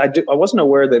 I wasn't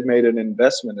aware they've made an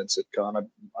investment in Sitcon.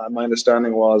 My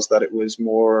understanding was that it was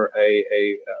more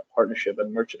a partnership, a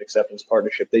merchant acceptance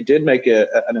partnership. They did make an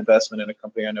investment in a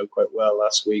company I know quite well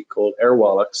last week called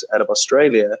Airwallex out of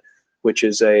Australia, which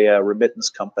is a remittance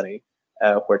company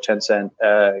where Tencent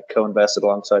co-invested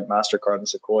alongside MasterCard and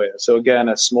Sequoia. So again,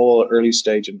 a small early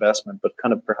stage investment, but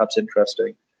kind of perhaps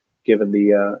interesting given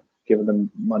the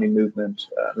money movement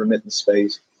remittance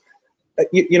space.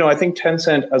 I think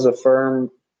Tencent as a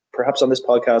firm, perhaps on this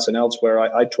podcast and elsewhere,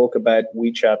 I talk about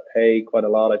WeChat Pay quite a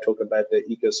lot. I talk about the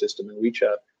ecosystem in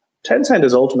WeChat. Tencent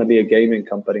is ultimately a gaming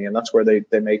company, and that's where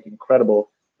they make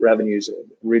incredible revenues,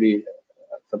 really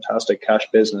fantastic cash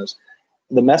business.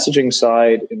 The messaging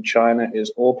side in China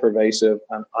is all pervasive,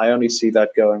 and I only see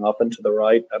that going up and to the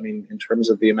right. I mean, in terms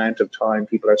of the amount of time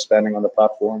people are spending on the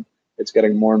platform, it's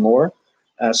getting more and more.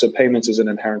 So payments is an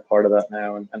inherent part of that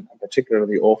now, and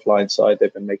particularly the offline side,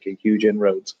 they've been making huge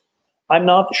inroads. I'm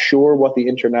not sure what the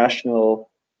international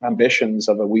ambitions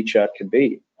of a WeChat can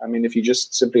be. I mean, if you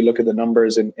just simply look at the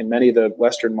numbers in many of the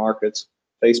Western markets,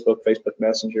 Facebook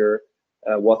Messenger,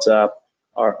 WhatsApp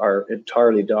are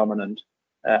entirely dominant.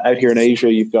 Out here in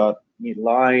Asia, you've got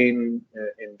Line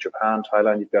in Japan,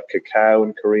 Thailand, you've got Kakao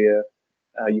in Korea,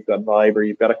 you've got Viber,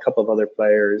 you've got a couple of other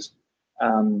players.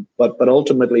 But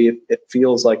ultimately, it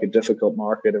feels like a difficult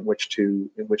market in which to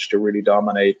really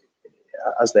dominate,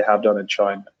 as they have done in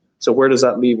China. So where does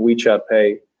that leave WeChat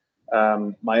Pay?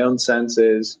 My own sense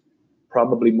is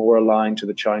probably more aligned to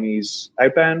the Chinese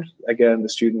outbound, again, the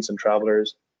students and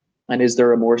travelers. And is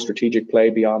there a more strategic play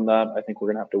beyond that? I think we're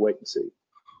going to have to wait and see.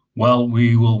 Well,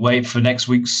 we will wait for next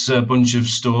week's bunch of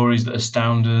stories that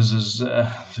astound us as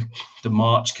the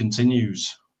march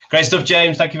continues. Great stuff,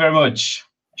 James. Thank you very much.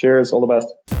 Cheers. All the best.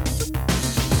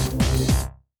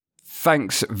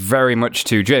 Thanks very much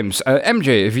to James.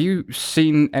 MJ, have you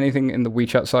seen anything in the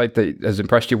WeChat side that has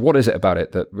impressed you? What is it about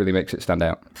it that really makes it stand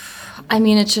out? I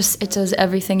mean, it does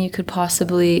everything you could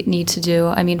possibly need to do.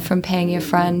 I mean, from paying your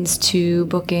friends to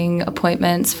booking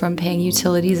appointments, from paying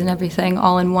utilities and everything,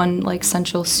 all in one like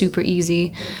central, super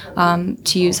easy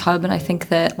to use hub. And I think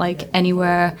that like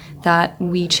anywhere that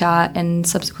WeChat and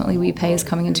subsequently WePay is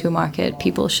coming into a market,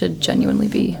 people should genuinely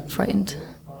be frightened.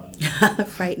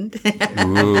 Frightened.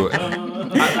 Ooh.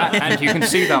 And you can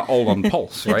see that all on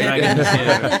Pulse,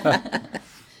 right?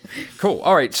 Cool.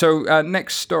 All right. So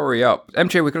next story up.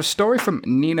 MJ, we've got a story from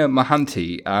Nina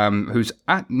Mohanty, who's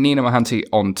at Nina Mohanty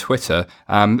on Twitter.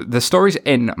 The story's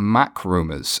in Mac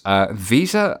Rumors.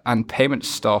 Visa and payment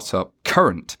startup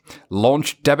Current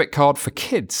launched debit card for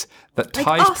kids that Like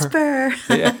ties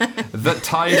Osper. that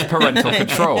ties parental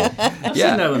control. I've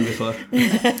seen that one before.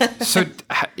 So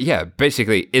yeah,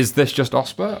 basically, is this just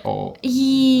Osper or?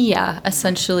 Yeah,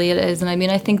 essentially it is. And I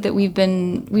mean, I think that we've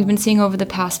been seeing over the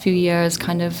past few years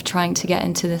kind of trying to get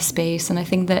into this space, and I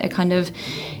think that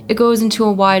it goes into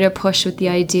a wider push with the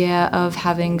idea of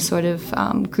having sort of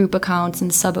group accounts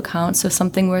and sub accounts. So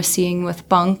something we're seeing with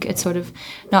Bunk, it's sort of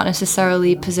not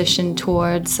necessarily positioned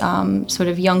towards sort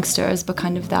of youngsters, but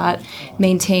kind of that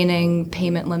maintaining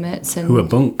payment limits. And who are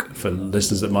Bunk, for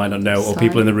listeners that might not know, or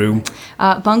people in the room?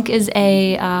 Bunk is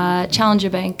a challenger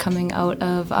bank coming out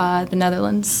of the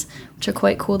Netherlands, which are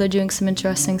quite cool. They're doing some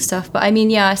interesting stuff. But I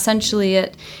mean, yeah, essentially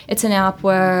it's an app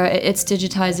where it's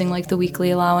digitizing like the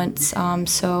weekly allowance,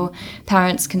 so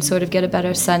parents can sort of get a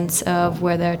better sense of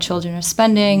where their children are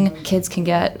spending. Kids can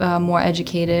get more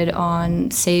educated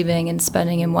on saving and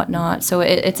spending and whatnot. So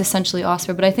it's essentially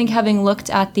Osper. But I think having looked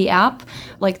at the app,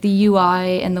 like the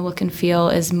UI and the look and feel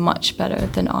is much better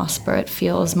than Osper. It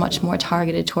feels much more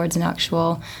targeted towards an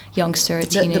actual youngster, a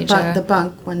teenager. The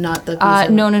Bunk one, not the Visa.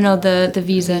 No, the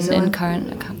Visa and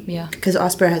Current account, yeah. Because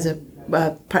Osper has a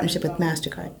partnership with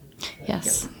MasterCard.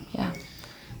 Yes, yeah.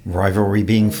 Rivalry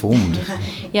being formed.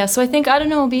 Yeah, so I think, I don't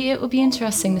know, it would be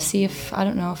interesting to see if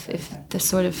the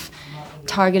sort of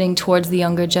targeting towards the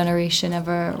younger generation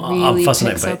ever really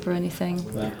picks up or anything.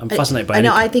 I'm fascinated by it. I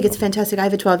know, I think it's fantastic. I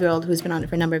have a 12-year-old who's been on it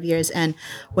for a number of years, and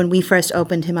when we first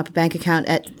opened him up a bank account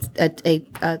at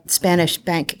a Spanish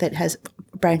bank that has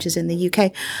branches in the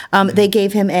UK, they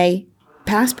gave him a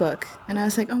passbook, and I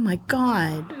was like, oh my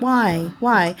God,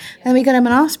 why? And we got him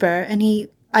an Osper, and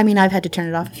I've had to turn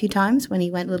it off a few times when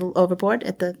he went a little overboard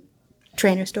at the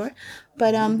trainer store,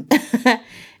 but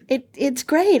it's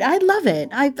great. I love it.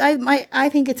 I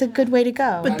think it's a good way to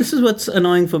go. But this is what's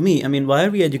annoying for me. I mean, why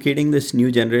are we educating this new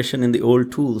generation in the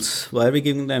old tools? Why are we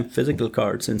giving them physical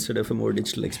cards instead of a more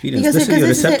digital experience? This is your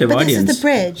receptive audience. This is the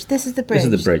bridge. This is the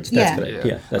bridge. That's correct.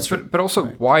 Yeah, that's right. But also,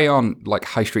 why aren't like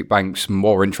high street banks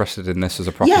more interested in this as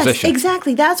a proposition? Yes,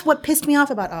 exactly. That's what pissed me off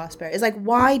about Osper. Is like,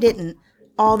 why didn't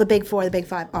all the big four, the big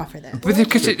five offer this?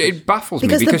 Because it baffles me.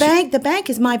 Because the bank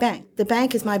is my bank. The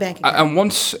bank is my bank account. And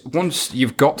once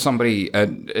you've got somebody at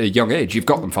a young age, you've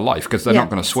got them for life because they're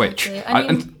not going to switch.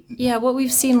 Exactly. Yeah, what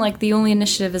we've seen, like the only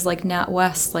initiative is like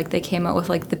NatWest, like they came out with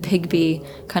like the Pigby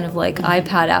kind of like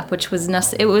iPad app, which was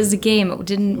it was a game. It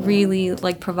didn't really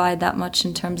like provide that much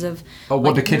in terms of. Oh,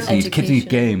 what do kids need? Kids need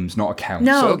games, not accounts.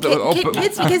 No,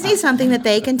 kids need something that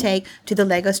they can take to the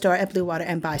Lego store at Blue Water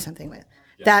and buy something with.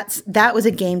 that was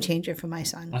a game changer for my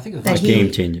son. I think that A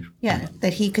game changer. Yeah,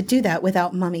 that he could do that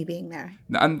without mummy being there.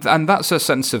 And that's a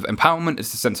sense of empowerment.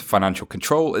 It's a sense of financial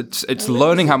control. It's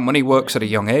learning how money works at a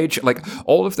young age. Like,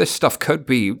 all of this stuff could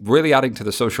be really adding to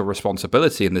the social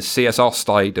responsibility and the CSR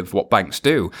side of what banks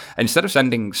do. And instead of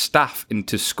sending staff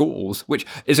into schools, which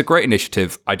is a great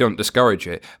initiative, I don't discourage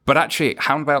it, but actually,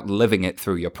 how about living it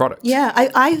through your products? Yeah,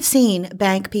 I've seen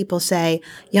bank people say,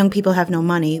 young people have no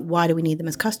money. Why do we need them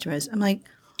as customers? I'm like,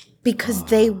 because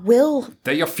they're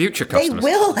your future customers. They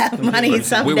will have money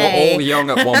someday. We were all young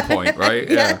at one point, right?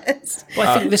 Yes. But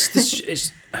I think this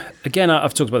is, again,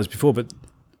 I've talked about this before, but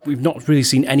we've not really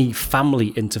seen any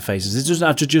family interfaces. It doesn't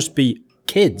have to just be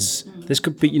kids. This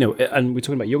could be, and we're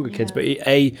talking about younger kids, but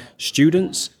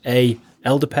students,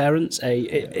 elder parents,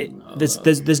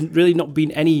 there's really not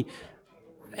been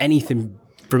anything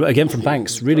from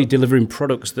banks really delivering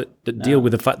products that deal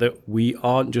with the fact that we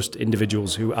aren't just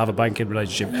individuals who have a banking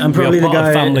relationship. I'm probably the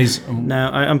guy. Families.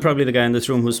 Now, I'm probably the guy in this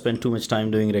room who spent too much time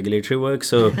doing regulatory work.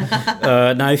 So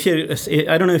now, I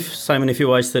don't know if Simon, if you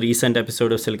watched the recent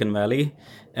episode of Silicon Valley,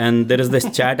 and there is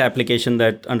this chat application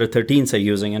that under 13s are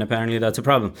using, and apparently that's a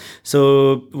problem.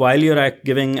 So while you're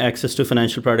giving access to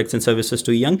financial products and services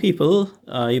to young people,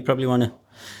 you probably want to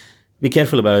be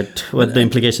careful about what the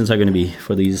implications are going to be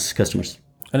for these customers.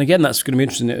 And again, that's going to be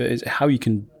interesting, is how you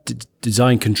can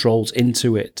design controls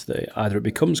into it that either it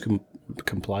becomes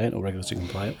compliant or regulatory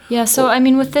compliant. Yeah, so I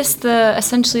mean, with this,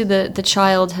 essentially the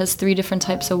child has 3 different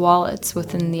types of wallets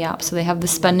within the app. So they have the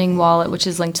spending wallet, which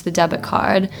is linked to the debit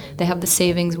card. They have the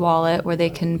savings wallet, where they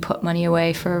can put money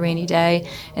away for a rainy day.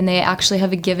 And they actually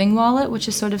have a giving wallet, which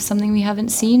is sort of something we haven't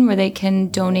seen, where they can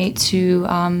donate to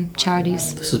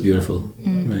charities. This is beautiful,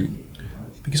 right?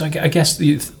 Because I guess,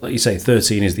 like you say,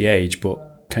 13 is the age, but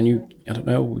can you, I don't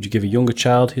know, would you give a younger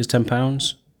child, here's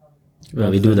 £10?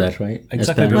 Well, we do that, right?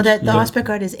 Exactly. Well, the Osprey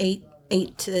card is 8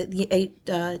 to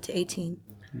 18.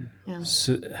 Yeah.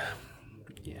 So,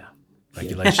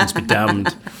 regulations be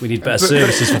damned. We need better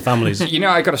services for families.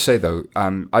 I got to say, though,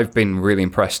 I've been really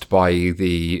impressed by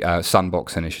the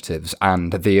sandbox initiatives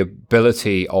and the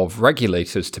ability of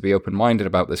regulators to be open-minded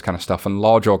about this kind of stuff, and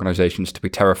large organizations to be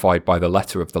terrified by the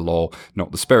letter of the law,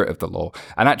 not the spirit of the law.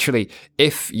 And actually,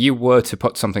 if you were to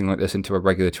put something like this into a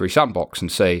regulatory sandbox and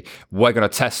say, we're going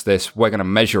to test this, we're going to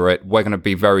measure it, we're going to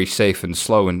be very safe and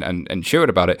slow and sure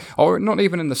about it, or not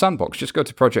even in the sandbox, just go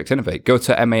to Project Innovate, go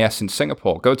to MAS in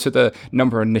Singapore, go to the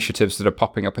number of initiatives that are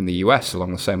popping up in the US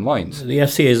along the same lines. The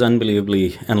FCA is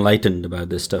unbelievably enlightened about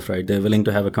this stuff, right? They're willing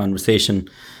to have a conversation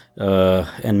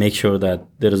and make sure that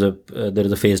there is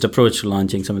a phased approach to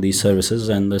launching some of these services,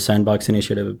 and the Sandbox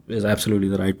initiative is absolutely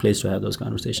the right place to have those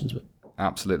conversations with.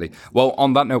 Absolutely. Well,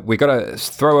 on that note, we've got to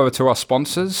throw over to our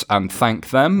sponsors and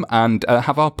thank them and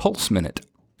have our Pulse Minute.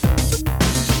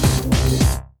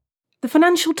 The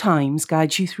Financial Times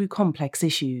guides you through complex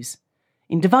issues.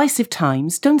 In divisive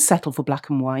times, don't settle for black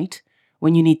and white.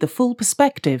 When you need the full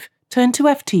perspective, turn to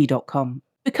FT.com.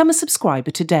 Become a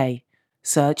subscriber today.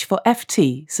 Search for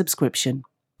FT subscription.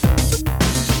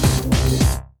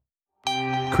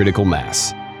 Critical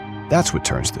mass. That's what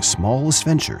turns the smallest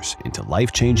ventures into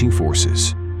life-changing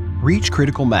forces. Reach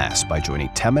critical mass by joining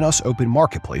Temenos Open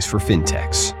Marketplace for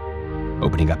FinTechs,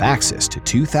 opening up access to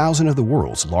 2,000 of the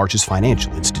world's largest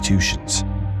financial institutions.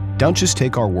 Don't just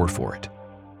take our word for it.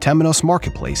 Temenos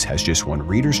Marketplace has just won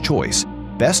Reader's Choice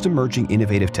Best Emerging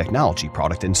Innovative Technology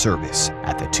Product and Service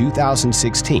at the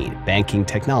 2016 Banking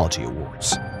Technology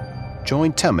Awards.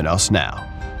 Join Temenos now.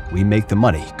 We make the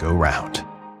money go round.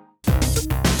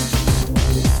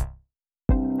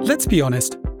 Let's be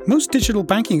honest, most digital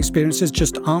banking experiences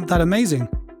just aren't that amazing.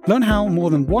 Learn how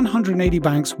more than 180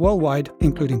 banks worldwide,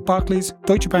 including Barclays,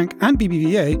 Deutsche Bank, and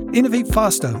BBVA, innovate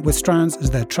faster with Strands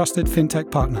as their trusted fintech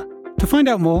partner. To find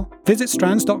out more, visit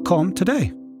strands.com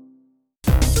today.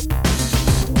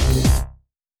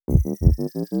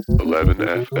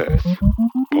 11FS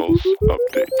Pulse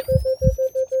Update.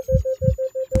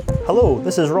 Hello,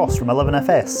 this is Ross from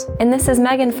 11FS. And this is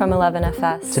Megan from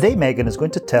 11FS. Today Megan is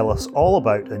going to tell us all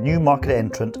about a new market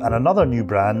entrant and another new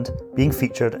brand being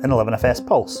featured in 11FS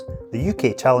Pulse, the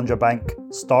UK challenger bank,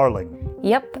 Starling.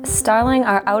 Yep, Starling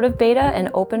are out of beta and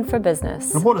open for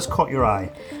business. And what has caught your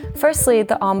eye? Firstly,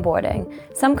 the onboarding.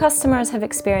 Some customers have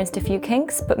experienced a few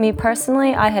kinks, but me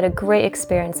personally, I had a great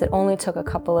experience that only took a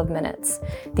couple of minutes.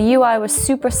 The UI was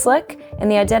super slick, and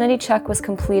the identity check was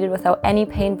completed without any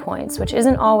pain points, which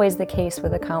isn't always the case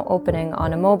with account opening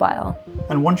on a mobile.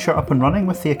 And once you're up and running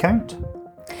with the account?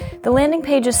 The landing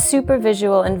page is super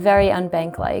visual and very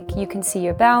unbank-like. You can see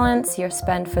your balance, your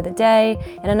spend for the day,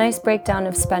 and a nice breakdown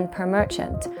of spend per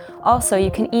merchant. Also,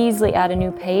 you can easily add a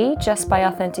new payee just by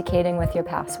authenticating with your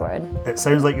password. It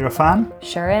sounds like you're a fan.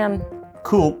 Sure am.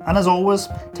 Cool. And as always,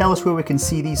 tell us where we can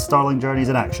see these Starling journeys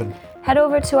in action. Head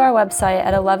over to our website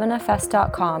at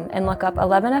 11fs.com and look up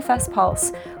 11FS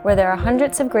Pulse, where there are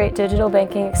hundreds of great digital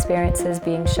banking experiences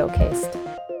being showcased.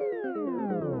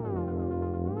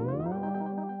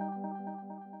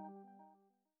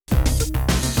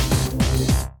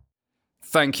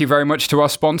 Thank you very much to our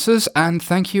sponsors, and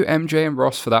thank you, MJ and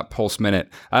Ross, for that Pulse Minute.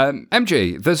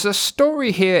 MJ, there's a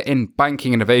story here in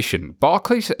banking innovation.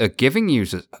 Barclays are giving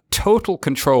users total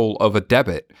control over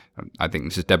debit, I think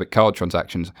this is debit card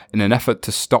transactions, in an effort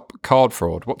to stop card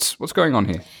fraud. What's going on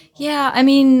here? Yeah, I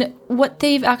mean, what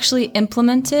they've actually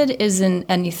implemented isn't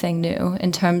anything new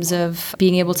in terms of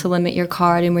being able to limit your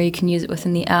card and where you can use it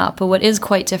within the app. But what is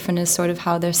quite different is sort of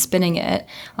how they're spinning it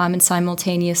and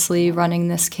simultaneously running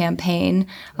this campaign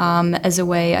as a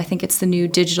way, I think it's the new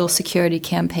digital security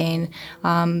campaign,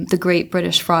 the Great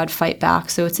British Fraud Fight Back.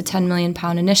 So it's a £10 million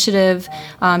initiative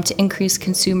to increase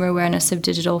consumer awareness of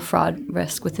digital fraud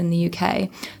risk within the UK.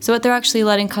 So what they're actually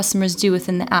letting customers do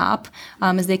within the app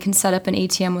is they can set up an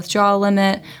ATM withdrawal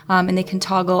limit and they can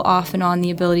toggle off and on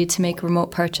the ability to make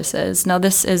remote purchases. Now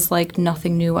this is like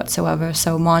nothing new whatsoever.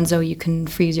 So Monzo, you can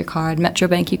freeze your card.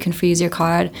 Metrobank, you can freeze your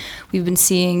card. We've been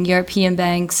seeing European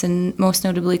banks and most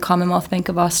notably Commonwealth Bank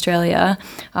of Australia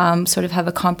sort of have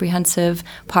a comprehensive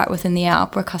part within the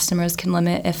app where customers can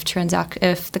limit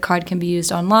if the card can be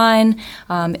used online,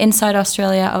 inside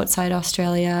Australia, outside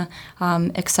Australia,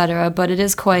 etc. But it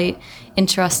is quite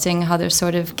interesting how they're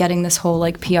sort of getting this whole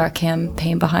like PR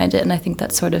campaign behind it, and I think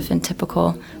that's sort of in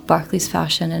typical Barclays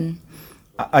fashion. And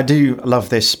I do love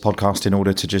this podcast in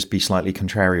order to just be slightly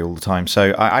contrary all the time.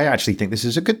 So I actually think this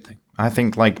is a good thing. I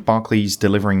think like Barclays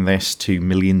delivering this to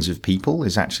millions of people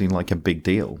is actually like a big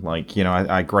deal. Like, you know,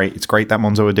 it's great that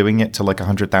Monzo are doing it to like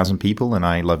 100,000 people, and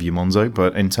I love you, Monzo.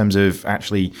 But in terms of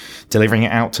actually delivering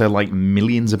it out to like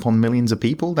millions upon millions of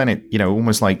people, then it, you know,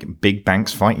 almost like big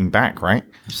banks fighting back, right?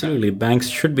 Absolutely. Banks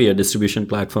should be a distribution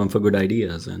platform for good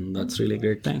ideas, and that's really a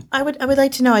great thing. I would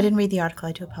like to know, I didn't read the article,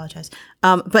 I do apologize.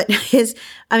 But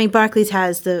Barclays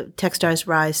has the Techstars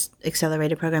Rise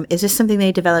Accelerator program. Is this something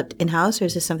they developed in-house, or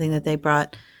is this something that they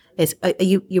brought?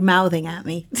 You're mouthing at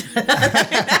me.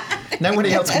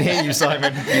 Nobody else can hear you,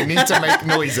 Simon. You need to make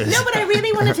noises. No, but I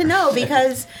really wanted to know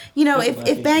because, you know,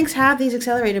 if banks have these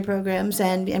accelerator programs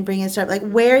and bring in stuff, like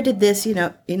where did this, you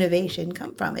know, innovation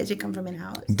come from? Does it come from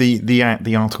in-house?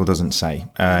 The article doesn't say.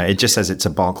 It just says it's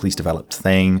a Barclays developed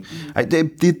thing.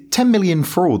 The 10 million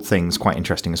fraud thing's quite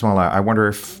interesting as well. I wonder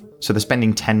if, so they're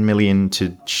spending 10 million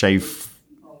to shave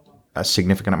a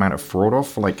significant amount of fraud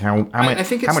off. Like how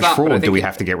much fraud do we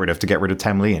have to get rid of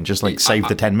 10 million? Just like save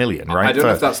the 10 million, right? I don't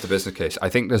know if that's the business case. I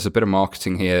think there's a bit of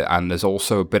marketing here, and there's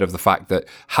also a bit of the fact that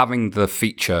having the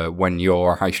feature when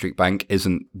you're a high street bank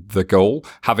isn't the goal.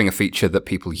 Having a feature that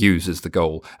people use is the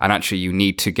goal, and actually you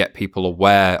need to get people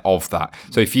aware of that.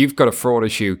 So if you've got a fraud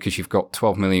issue because you've got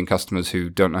 12 million customers who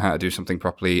don't know how to do something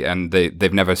properly and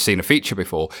they've never seen a feature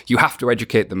before, you have to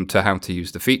educate them to how to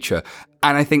use the feature.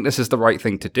 And I think this is the right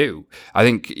thing to do. I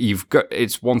think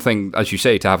it's one thing, as you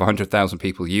say, to have 100,000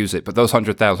 people use it, but those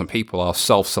 100,000 people are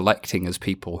self-selecting as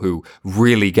people who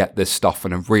really get this stuff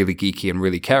and are really geeky and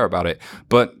really care about it.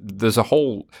 But there's a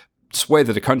whole swathe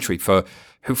of the country for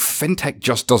who fintech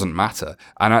just doesn't matter,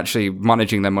 and actually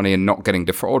managing their money and not getting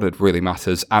defrauded really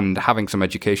matters, and having some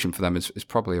education for them is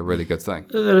probably a really good thing.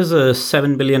 There is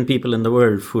 7 billion people in the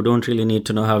world who don't really need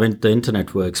to know how the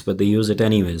internet works, but they use it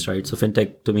anyways, right? So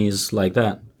fintech to me is like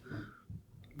that.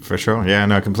 For sure. Yeah,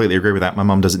 no, I completely agree with that. My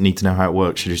mum doesn't need to know how it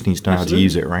works. She just needs to know how to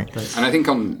use it, right? And I think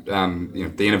on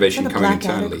the innovation coming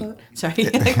internally. Sorry.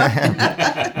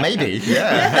 Maybe,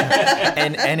 yeah.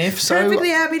 And if so... Perfectly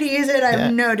happy to use it. I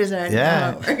have no desire to know how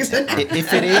it works.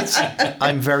 If it is,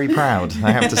 I'm very proud,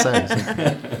 I have to say.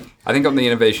 I think on the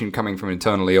innovation coming from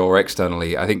internally or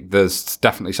externally, I think there's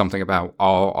definitely something about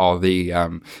are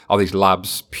these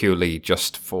labs purely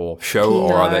just for show,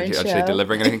 or are they actually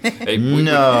delivering anything?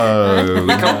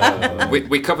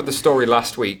 We covered the story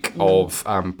last week of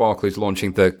Barclays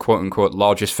launching the quote unquote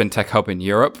largest fintech hub in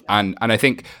Europe, and I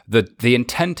think the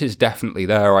intent is definitely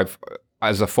there.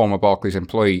 As a former Barclays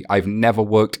employee, I've never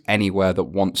worked anywhere that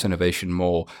wants innovation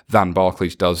more than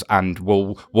Barclays does, and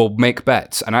will make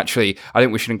bets. And actually, I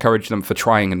think we should encourage them for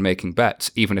trying and making bets,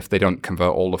 even if they don't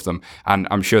convert all of them. And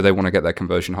I'm sure they want to get their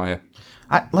conversion higher.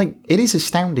 It is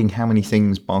astounding how many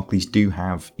things Barclays do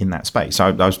have in that space. I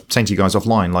was saying to you guys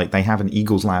offline, like they have an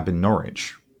Eagles lab in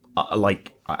Norwich.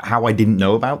 how I didn't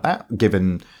know about that,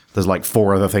 given there's like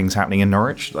 4 other things happening in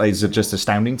Norwich, is just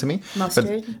astounding to me.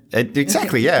 Mustard.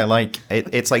 Exactly, yeah. Like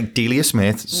it's like Delia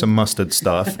Smith, some mustard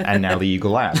stuff, and now the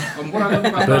Eagle Lab. And what I love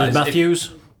about that is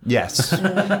Matthews. Yes.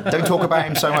 Don't talk about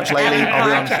him so much lately.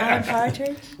 Alan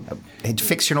Partridge. A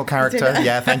fictional character.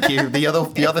 Yeah, thank you. The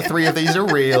other 3 of these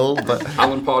are real. But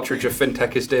Alan Partridge of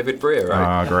FinTech is David Breer,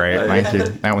 right? Oh, great. Thank you.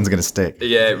 That one's going to stick.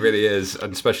 Yeah, it really is,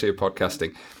 and especially in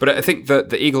podcasting. But I think that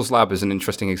the Eagles Lab is an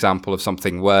interesting example of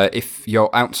something where if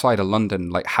you're outside of London,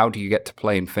 like how do you get to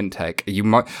play in FinTech? You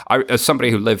might, as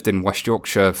somebody who lived in West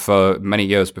Yorkshire for many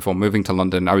years before moving to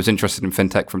London, I was interested in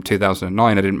FinTech from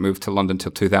 2009. I didn't move to London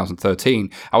until 2013.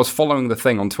 I was following the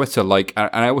thing on Twitter, and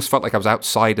I always felt like I was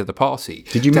outside of the party.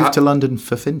 Did you move to London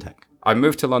for FinTech? I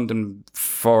moved to London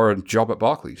for a job at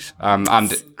Barclays, and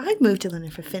I'd moved to London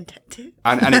for FinTech too.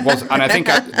 And it was, and I think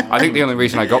the only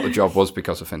reason I got the job was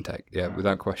because of FinTech. Yeah,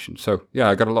 without question. So yeah,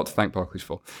 I got a lot to thank Barclays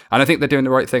for, and I think they're doing the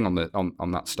right thing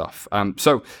on that stuff.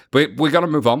 So we're going to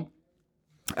move on.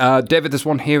 David, there's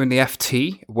one here in the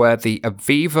FT where the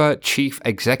Aviva chief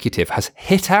executive has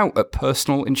hit out at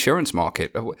personal insurance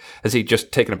market. Has he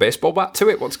just taken a baseball bat to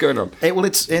it? What's going on? Well,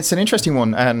 it's an interesting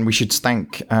one, and we should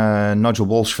thank Nigel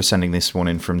Walsh for sending this one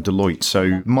in from Deloitte.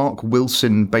 So Mark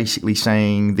Wilson basically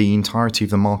saying the entirety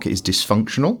of the market is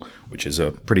dysfunctional, which is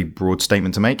a pretty broad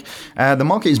statement to make. The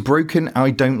market is broken,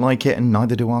 I don't like it, and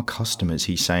neither do our customers,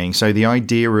 he's saying. So the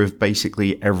idea of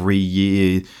basically every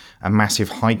year a massive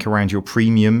hike around your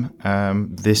premium,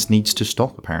 this needs to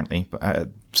stop, apparently. But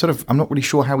I'm not really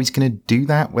sure how he's going to do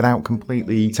that without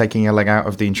completely taking a leg out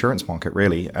of the insurance market,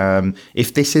 really.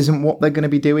 If this isn't what they're going to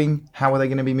be doing, how are they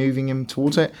going to be moving him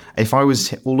towards it? If I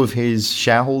was all of his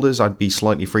shareholders, I'd be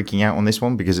slightly freaking out on this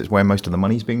one because it's where most of the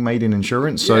money's being made in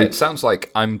insurance. So yeah, it sounds like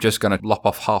I'm just going to lop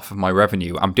off half of my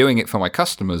revenue. I'm doing it for my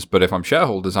customers, but if I'm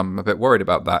shareholders, I'm a bit worried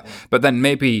about that. But then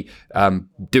maybe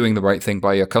doing the right thing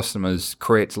by your customers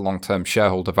creates long-term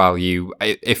shareholder value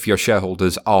if your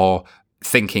shareholders are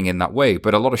thinking in that way.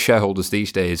 But a lot of shareholders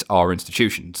these days are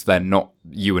institutions. They're not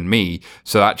you and me.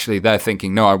 So actually they're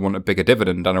thinking, no, I want a bigger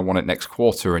dividend and I want it next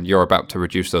quarter, and you're about to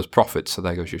reduce those profits. So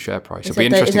there goes your share price. It'll be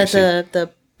interesting to see. Is that the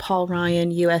Paul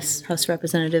Ryan, U.S. House of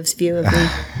Representatives view of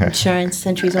the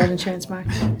centuries-old insurance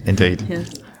market? Indeed. Yeah.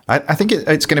 I think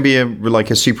it's going to be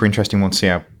a super interesting one to see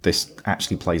how this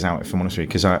actually plays out, if I'm honest with you,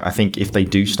 because I think if they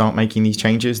do start making these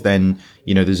changes, then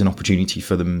there's an opportunity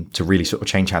for them to really sort of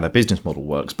change how their business model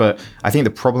works. But I think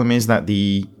the problem is that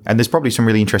and there's probably some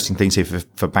really interesting things here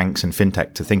for banks and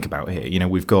fintech to think about here.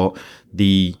 We've got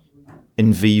the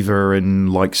Inviva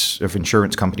and likes of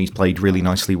insurance companies played really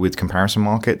nicely with comparison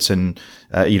markets and,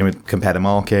 Compare the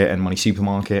Market and Money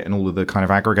Supermarket and all of the kind of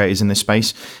aggregators in this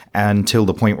space until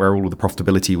the point where all of the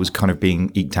profitability was kind of being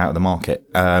eked out of the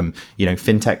market.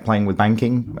 Fintech playing with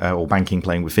banking or banking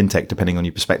playing with fintech, depending on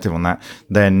your perspective on that,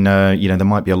 then, there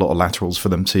might be a lot of laterals for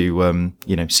them to,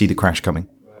 see the crash coming.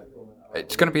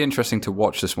 It's going to be interesting to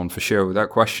watch this one for sure,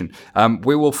 without question.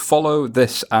 We will follow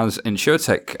this as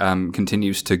InsurTech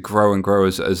continues to grow and grow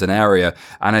as an area.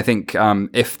 And I think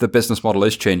if the business model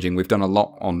is changing, we've done a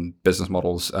lot on business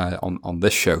models on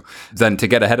this show, then to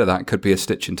get ahead of that could be a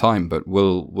stitch in time, but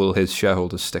will his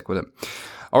shareholders stick with it?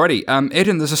 Alrighty,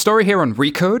 Aidan, there's a story here on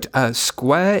Recode.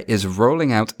 Square is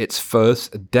rolling out its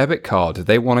first debit card.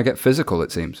 They want to get physical,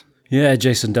 it seems. Yeah,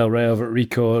 Jason Del Rey over at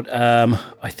Recode.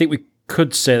 I think we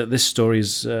could say that this story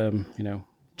is,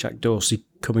 Jack Dorsey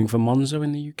coming for Monzo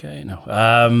in the UK.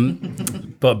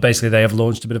 No. But basically they have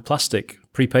launched a bit of plastic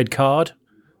prepaid card.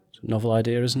 It's a novel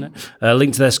idea, isn't it?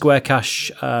 Linked to their Square Cash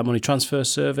money transfer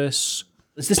service.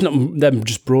 Is this not them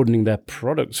just broadening their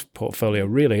product portfolio,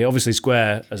 really? Obviously,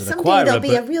 Square as an acquirer. Someday they'll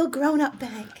be a real grown-up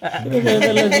bank.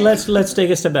 Let's take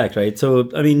a step back, right? So,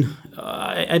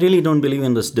 I really don't believe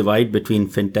in this divide between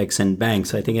fintechs and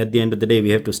banks. I think at the end of the day, we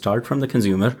have to start from the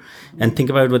consumer and think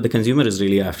about what the consumer is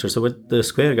really after. So what the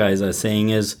Square guys are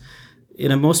saying is,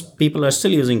 most people are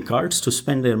still using cards to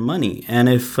spend their money. And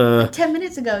if 10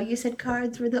 minutes ago, you said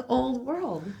cards were the old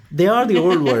world. They are the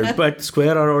old world, but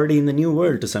Square are already in the new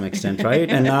world to some extent, right?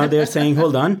 And now they're saying,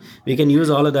 hold on, we can use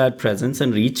all of that presence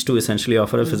and reach to essentially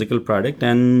offer a physical product.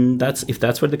 And if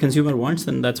that's what the consumer wants,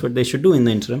 then that's what they should do in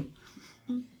the interim.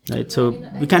 Right, so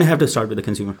we kind of have to start with the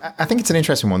consumer. I think it's an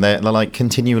interesting one. They're like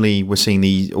continually, we're seeing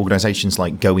these organizations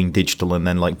like going digital and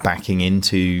then like backing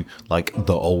into like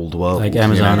the old world, like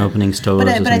Amazon opening stores.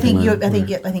 But I think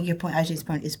your point, Ajay's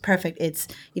point, is perfect. It's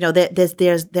there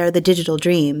are the digital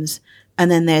dreams,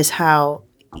 and then there's how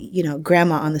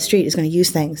grandma on the street is going to use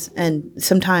things, and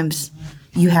sometimes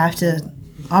you have to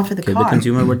offer the card. The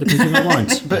consumer what the consumer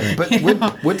wants.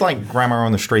 But would like grandma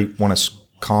on the street want to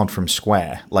card from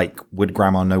Square, like, would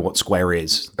Grandma know what Square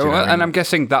is? Do you know what I mean? And I'm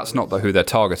guessing that's not who they're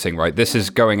targeting, right? This is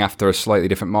going after a slightly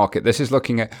different market. This is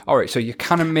looking at, all right, so you're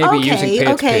kind of maybe using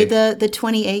peer-to-peer. Okay, the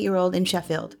 28-year-old in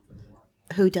Sheffield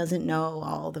who doesn't know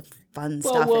all the fun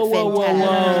stuff at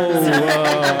fintech.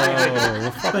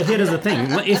 But here is the thing: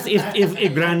 if a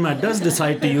grandma does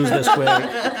decide to use the Square,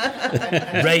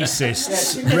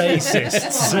 racists. You can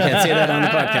say that on the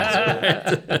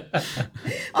podcast.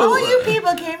 All you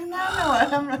people came. No,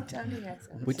 I'm not down here.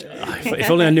 If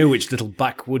only I knew which little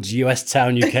backwoods US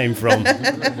town you came from.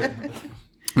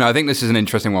 No, I think this is an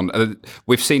interesting one.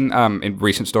 We've seen in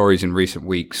recent stories in recent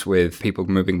weeks with people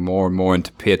moving more and more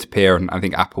into peer-to-peer, and I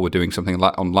think Apple were doing something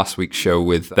on last week's show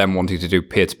with them wanting to do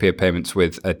peer-to-peer payments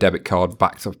with a debit card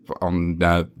backed up on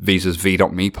Visa's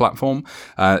V.me platform.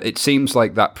 It seems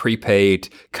like that prepaid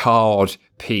card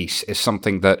piece is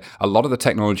something that a lot of the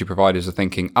technology providers are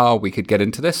thinking, we could get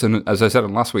into this. And as I said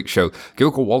on last week's show,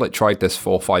 Google Wallet tried this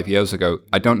 4 or 5 years ago.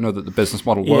 I don't know that the business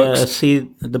model works. Yeah, see,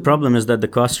 the problem is that the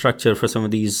cost structure for some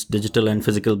of these digital and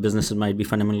physical businesses might be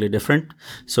fundamentally different.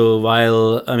 So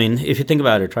if you think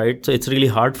about it, right, so it's really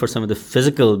hard for some of the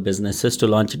physical businesses to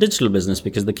launch a digital business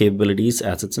because the capabilities,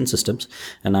 assets, and systems,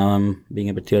 and now I'm being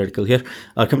a bit theoretical here,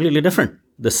 are completely different.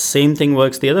 The same thing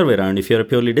works the other way around. If you're a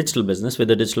purely digital business with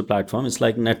a digital platform, it's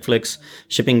like Netflix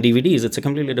shipping DVDs. It's a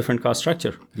completely different cost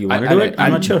structure. You want to do it?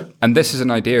 I'm not sure. And this is an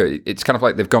idea. It's kind of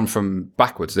like they've gone from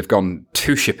backwards. They've gone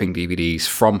to shipping DVDs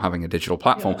from having a digital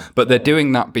platform. Yeah. But they're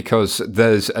doing that because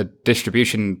there's a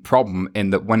distribution problem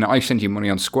in that when I send you money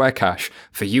on Square Cash,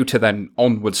 for you to then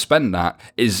onward spend that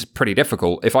is pretty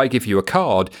difficult. If I give you a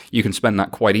card, you can spend that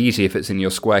quite easy if it's in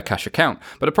your Square Cash account.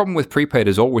 But the problem with prepaid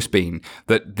has always been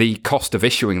that the cost of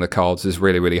issuing the cards is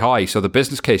really, really high. So the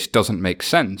business case doesn't make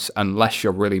sense unless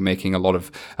you're really making a lot of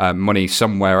money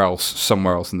somewhere else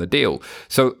in the deal.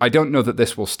 So I don't know that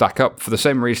this will stack up for the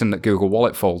same reason that Google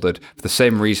Wallet folded, for the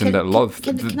same reason that a lot of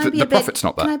the profit's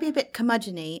not there. Can I be a bit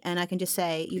curmudgeon-y? And I can just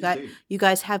say, you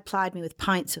guys have plied me with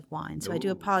pints of wine, so I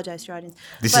do apologize to your audience.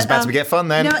 This is about to get fun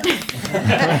then. Well,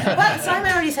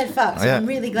 Simon already said fuck, so I'm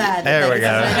really glad there we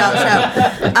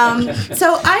go.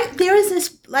 So there is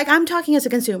this, like, I'm talking as a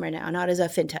consumer now, not as a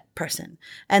fintech person,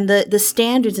 and the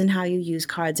standards in how you use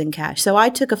cards and cash. So I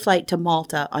took a flight to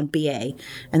Malta on BA,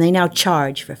 and they now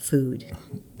charge for food.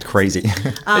 Crazy.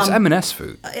 It's M&S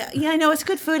food. Yeah, I know, it's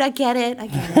good food. I get it.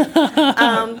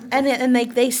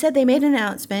 And they said they made an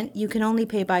announcement. You can only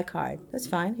pay by card. That's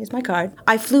fine. Here's my card.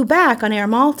 I flew back on Air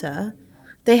Malta.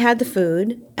 They had the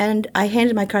food, and I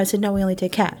handed my card and said, no, we only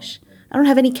take cash. I don't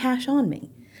have any cash on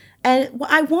me. And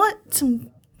I want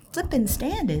some flipping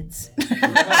standards. That's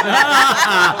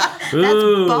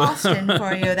Boston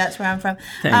for you. That's where I'm from.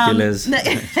 Thank you, Liz.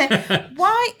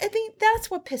 Why? I think that's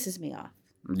what pisses me off.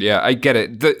 Yeah, I get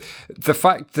it. The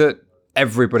fact that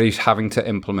everybody's having to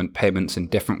implement payments in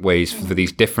different ways for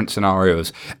these different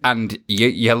scenarios, and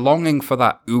you're longing for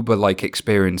that Uber-like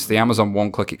experience, the Amazon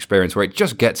one-click experience, where it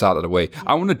just gets out of the way.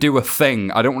 I want to do a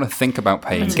thing. I don't want to think about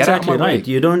paying. That's get exactly out of my right.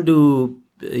 way.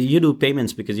 You do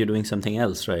payments because you're doing something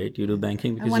else, right? You do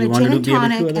banking because you want to to do be able to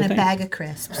do other and things. a bag of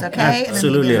crisps, okay?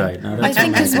 Absolutely right. No, I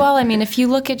think as well, if you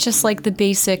look at just like the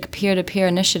basic peer-to-peer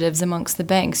initiatives amongst the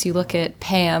banks, you look at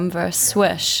Payam versus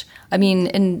Swish.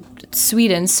 In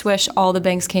Sweden, Swish, all the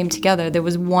banks came together. There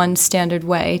was one standard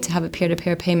way to have a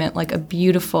peer-to-peer payment, like a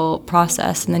beautiful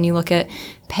process. And then you look at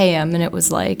Payam, and it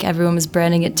was like everyone was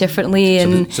branding it differently.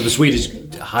 So the Swedish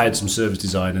hired some service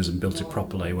designers and built it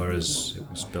properly, whereas it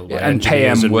was built by and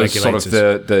engineers Payam was regulators.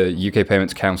 sort of the UK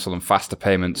Payments Council and Faster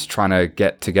Payments trying to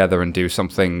get together and do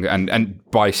something and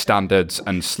by standards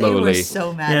and slowly. They were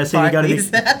so mad. Yeah,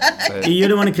 so you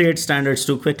don't want to create standards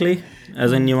too quickly.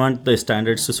 As in, you want the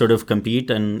standards to sort of compete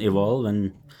and evolve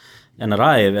and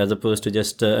arrive, as opposed to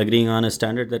just agreeing on a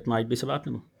standard that might be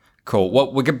suboptimal. Cool.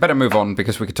 Well, we better move on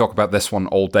because we could talk about this one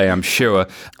all day, I'm sure.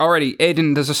 Alrighty,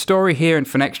 Aidan, there's a story here in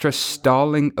Finextra.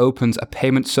 Starling opens a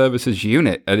payment services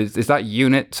unit. Is that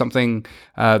unit something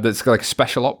that's like a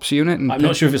special ops unit? I'm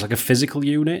not sure if it's like a physical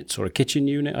unit or a kitchen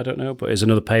unit. I don't know, but it's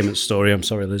another payment story. I'm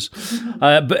sorry, Liz.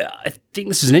 But I think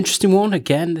this is an interesting one.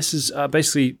 Again, this is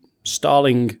basically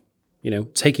Starling,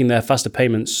 taking their faster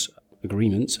payments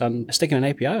agreements and sticking an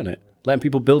API on it. Letting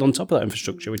people build on top of that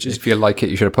infrastructure, which is... If you like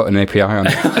it, you should have put an API on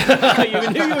it. You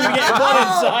knew you were getting one,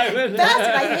 Simon. That's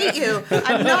what I hate you.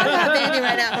 I'm not happy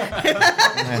right now.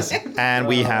 Yes. And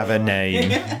we have a name.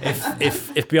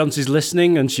 If Beyonce's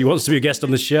listening and she wants to be a guest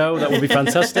on the show, that would be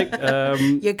fantastic.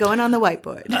 You're going on the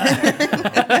whiteboard.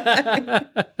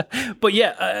 But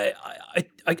yeah,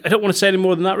 I don't want to say any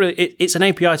more than that, really. It's an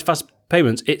API to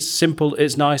payments. It's simple,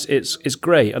 it's nice, it's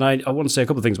great. And I want to say a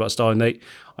couple of things about Starling.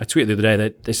 I tweeted the other day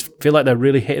that they feel like they're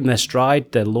really hitting their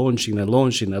stride. They're launching.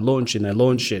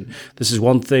 This is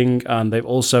one thing, and they've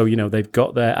also, they've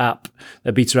got their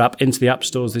beta app into the app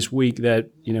stores this week. Their,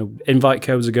 invite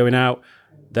codes are going out.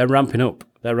 They're ramping up.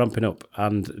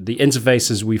 And the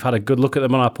interfaces, we've had a good look at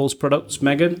them on our Pulse products.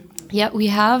 Megan? Yeah, we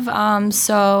have.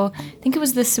 So I think it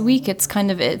was this week. It's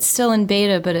still in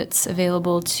beta, but it's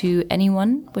available to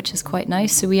anyone, which is quite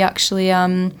nice. So we actually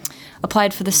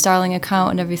applied for the Starling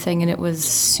account and everything, and it was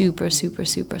super, super,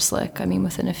 super slick. I mean,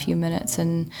 within a few minutes.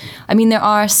 And I mean, there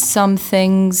are some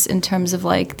things in terms of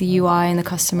like the UI and the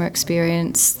customer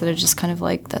experience that are just kind of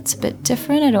like, that's a bit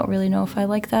different. I don't really know if I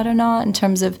like that or not in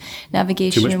terms of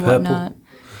navigation and whatnot.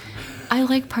 I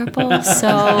like purple, so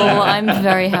I'm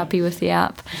very happy with the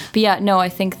app. But yeah, no, I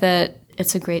think that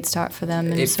it's a great start for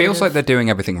them. It feels like they're doing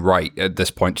everything right at this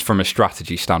point from a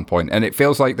strategy standpoint. And it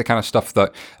feels like the kind of stuff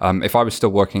that if I was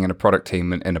still working in a product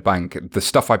team in a bank, the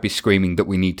stuff I'd be screaming that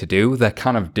we need to do, they're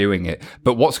kind of doing it.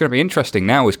 But what's going to be interesting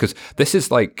now is because this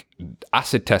is like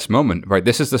acid test moment, right?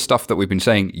 This is the stuff that we've been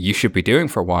saying you should be doing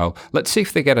for a while. Let's see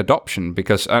if they get adoption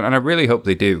because, and I really hope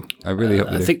they do.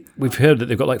 I think we've heard that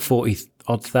they've got like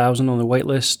 40,000 on the wait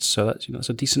list, so that's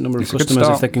a decent number of customers.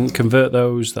 If they can convert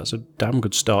those, that's a damn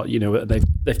good start.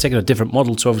 They've taken a different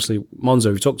model to obviously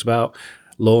Monzo, we've talked about,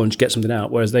 launch, get something out,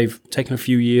 whereas they've taken a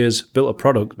few years, built a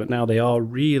product, but now they are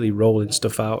really rolling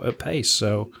stuff out at pace.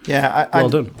 So well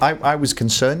done. I was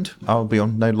concerned, I'll be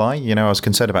on no lie, I was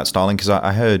concerned about Starling because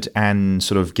I heard Anne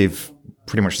sort of give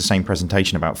pretty much the same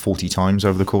presentation about 40 times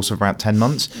over the course of about 10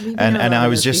 months. And I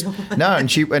was just,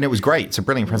 and it was great. It's a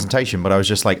brilliant presentation, but I was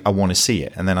just like, I want to see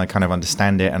it. And then I kind of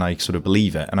understand it and I sort of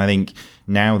believe it. And I think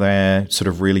now they're sort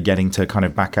of really getting to kind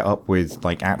of back it up with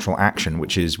like actual action,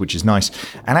 which is nice.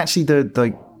 And actually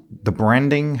the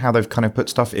branding, how they've kind of put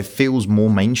stuff, it feels more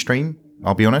mainstream.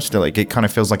 I'll be honest, like it kind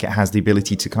of feels like it has the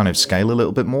ability to kind of scale a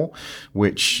little bit more,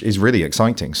 which is really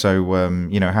exciting. So,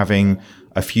 having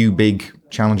a few big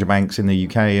challenger banks in the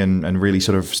UK and really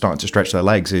sort of starting to stretch their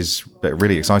legs is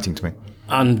really exciting to me.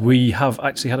 And we have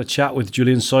actually had a chat with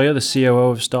Julian Sawyer, the COO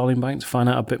of Starling Bank, to find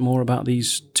out a bit more about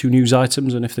these two news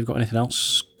items and if they've got anything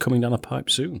else coming down the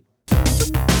pipe soon.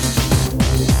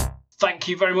 Thank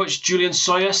you very much, Julian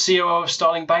Sawyer, COO of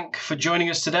Starling Bank, for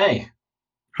joining us today.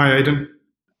 Hi, Aidan.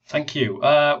 Thank you.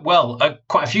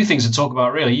 Quite a few things to talk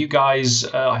about, really. You guys,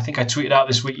 I think I tweeted out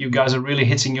this week, you guys are really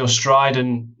hitting your stride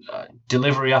and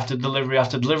delivery after delivery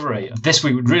after delivery. This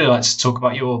week, we'd really like to talk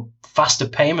about your Faster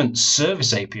Payments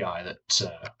Service API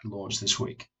that launched this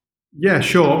week. Yeah,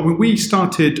 sure. We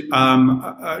started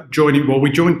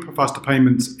we joined Faster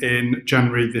Payments in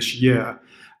January this year.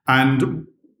 And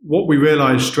what we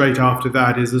realized straight after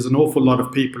that is there's an awful lot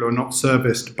of people who are not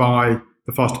serviced by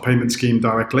the Faster Payment Scheme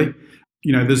directly.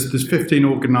 There's 15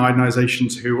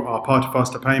 organizations who are part of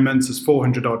Faster Payments. There's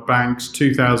 400 odd banks,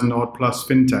 2,000 odd plus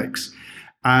fintechs.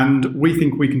 And we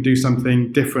think we can do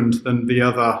something different than the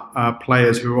other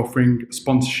players who are offering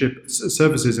sponsorship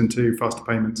services into Faster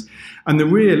Payments. And the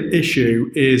real issue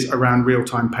is around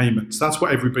real-time payments. That's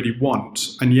what everybody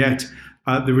wants. And yet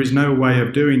there is no way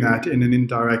of doing that in an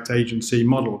indirect agency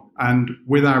model. And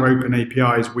with our open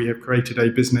APIs, we have created a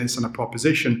business and a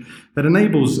proposition that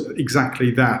enables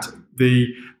exactly that.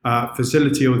 The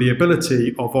facility or the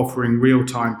ability of offering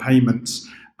real-time payments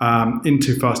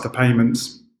into Faster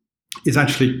Payments is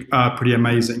actually pretty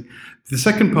amazing. The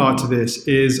second part to this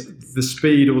is the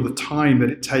speed or the time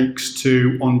that it takes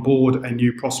to onboard a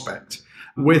new prospect.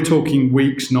 We're talking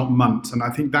weeks, not months, and I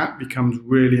think that becomes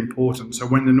really important. So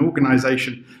when an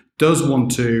organization does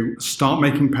want to start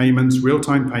making payments,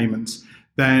 real-time payments,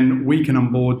 then we can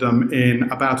onboard them in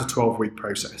about a 12-week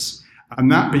process.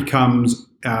 And that becomes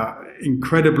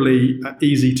incredibly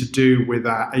easy to do with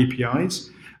our APIs.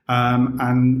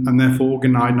 And therefore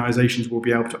organizations will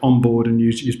be able to onboard and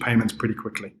use payments pretty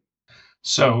quickly.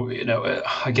 So,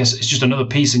 I guess it's just another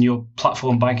piece in your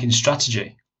platform banking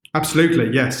strategy.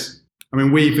 Absolutely, yes. I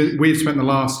mean, we've spent the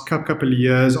last couple of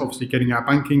years obviously getting our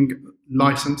banking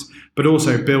license, but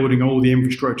also building all the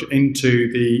infrastructure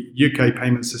into the UK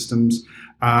payment systems.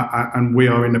 And we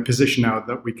are in a position now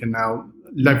that we can now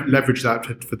leverage that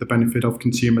for the benefit of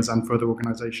consumers and for other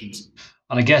organizations.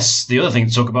 And I guess the other thing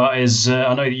to talk about is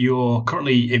I know that you're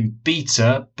currently in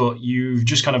beta, but you've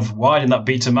just kind of widened that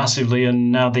beta massively,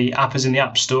 and now the app is in the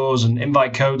app stores and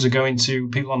invite codes are going to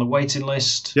people on the waiting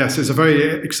list. Yes, it's a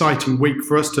very exciting week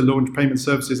for us to launch payment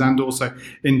services and also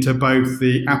into both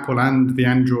the Apple and the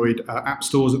Android app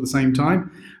stores at the same time.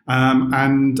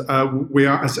 We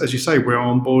are, as you say, we're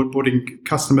onboarding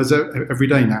customers every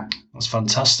day now. That's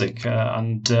fantastic.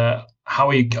 how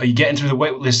are you getting through the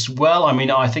wait list well? I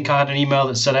mean, I think I had an email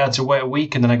that said I had to wait a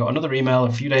week, and then I got another email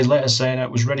a few days later saying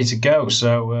it was ready to go.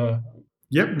 So,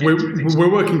 yep,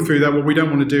 we're working through that. What we don't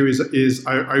want to do is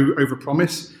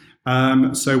overpromise.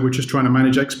 So we're just trying to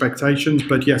manage expectations.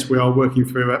 But yes, we are working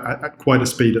through at quite a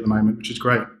speed at the moment, which is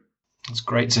great. That's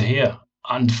great to hear.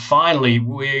 And finally,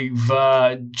 we've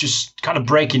just kind of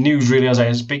breaking news, really, as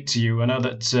I speak to you. I know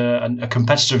that a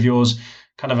competitor of yours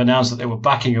kind of announced that they were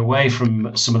backing away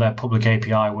from some of their public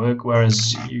API work,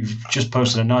 whereas you've just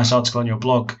posted a nice article on your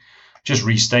blog, just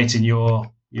restating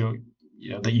that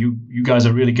you guys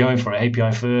are really going for it,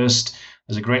 API first.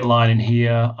 There's a great line in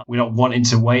here. We're not wanting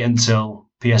to wait until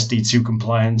PSD2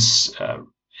 compliance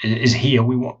is here.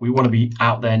 We want to be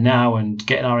out there now and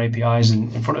getting our APIs in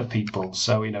front of people.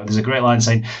 So, there's a great line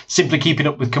saying, simply keeping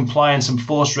up with compliance and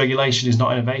forced regulation is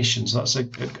not innovation. So that's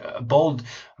a bold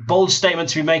statement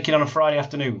to be making on a Friday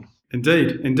afternoon.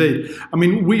 Indeed. I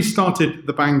mean, we started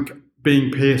the bank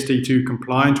being PSD2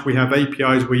 compliant. We have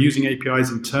APIs. We're using APIs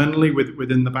internally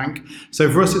within the bank.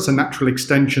 So for us, it's a natural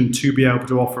extension to be able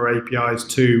to offer APIs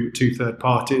to third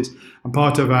parties. And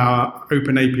part of our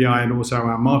open API and also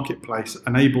our marketplace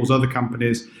enables other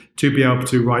companies to be able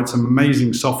to write some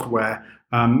amazing software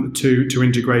to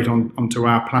integrate onto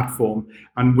our platform.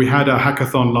 And we had a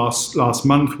hackathon last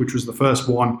month, which was the first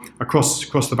one across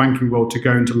the banking world to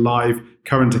go into live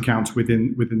current accounts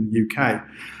within the UK.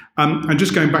 And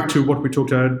just going back to what we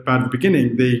talked about at the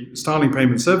beginning, the Starling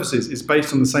Payment Services is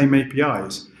based on the same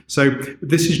APIs. So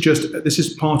this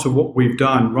is part of what we've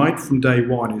done right from day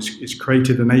one is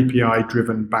created an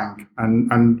API-driven bank,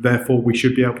 and therefore we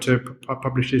should be able to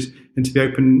publish this into the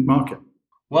open market.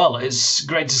 Well, it's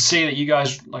great to see that you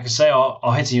guys, like I say,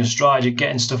 are hitting your stride. You're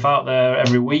getting stuff out there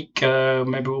every week.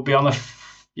 Maybe we'll be on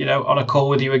a call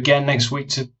with you again next week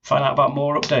to find out about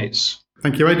more updates.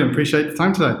 Thank you, Aidan. Appreciate the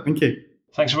time today. Thank you.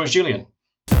 Thanks very much, Julian.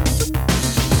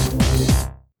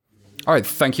 All right,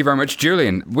 thank you very much,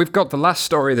 Julian. We've got the last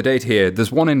story of the day here.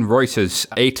 There's one in Reuters.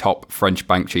 A top French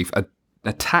bank chief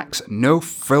attacks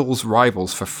no-frills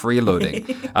rivals for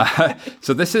freeloading.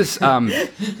 So this is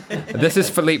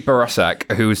Philippe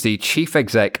Bourassac, who's the chief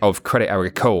exec of Crédit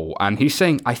Agricole, and he's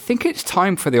saying, I think it's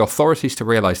time for the authorities to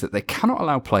realise that they cannot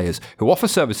allow players who offer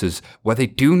services where they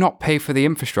do not pay for the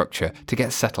infrastructure to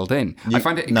get settled in. I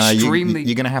find it extremely...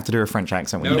 You're going to have to do a French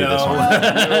accent when you do this one.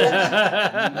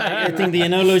 I think the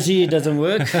analogy doesn't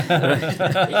work. So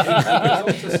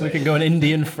we can go an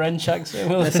Indian French accent.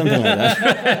 Something like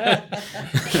that.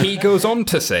 He goes on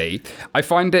to say, I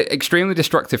find it extremely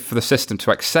destructive for the system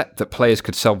to accept that players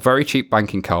could sell very cheap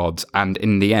banking cards and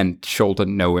in the end shoulder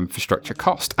no infrastructure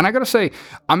cost. And I gotta say,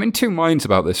 I'm in two minds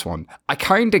about this one. I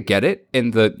kind of get it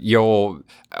in that you're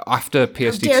after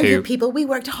PSD2. How dare you people, we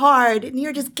worked hard and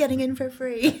you're just getting in for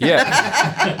free.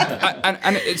 Yeah.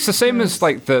 and it's the same as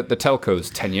like the telcos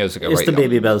 10 years ago. It's right? the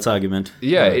baby bells argument.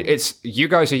 Yeah, it's you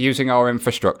guys are using our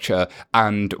infrastructure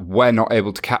and we're not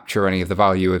able to capture any of the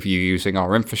value of you using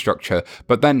our infrastructure,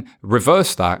 but then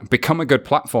reverse that, become a good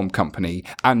platform company,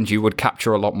 and you would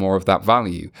capture a lot more of that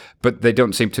value. But they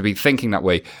don't seem to be thinking that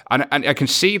way. And I can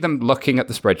see them looking at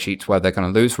the spreadsheets where they're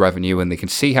going to lose revenue and they can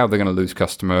see how they're going to lose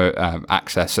customer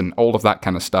access and all of that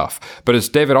kind of stuff. But as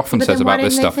David often says about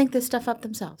this stuff... Why didn't they think this stuff up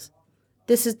themselves?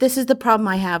 This is the problem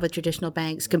I have with traditional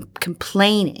banks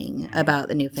complaining about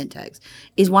the new fintechs,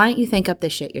 is why don't you think up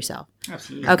this shit yourself?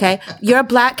 Absolutely. Okay? You're a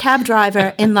black cab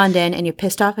driver in London and you're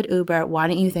pissed off at Uber. Why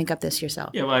don't you think up this yourself?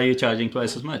 Yeah, why are you charging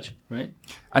twice as much, right?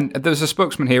 And there's a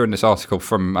spokesman here in this article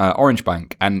from Orange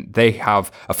Bank, and they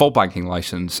have a full banking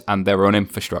license and their own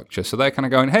infrastructure. So they're kind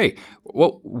of going, hey,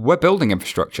 well, we're building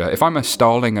infrastructure. If I'm a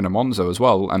Starling and a Monzo as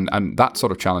well, and that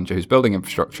sort of challenger who's building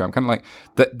infrastructure, I'm kind of like,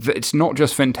 that it's not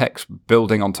just fintechs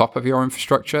building on top of your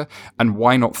infrastructure, and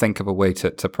why not think of a way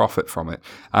to profit from it?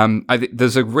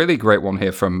 There's a really great one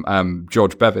here from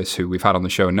George Bevis, who we've had on the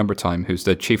show a number of times, who's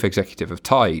the chief executive of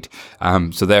Tide.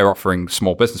 So they're offering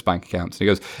small business bank accounts. And he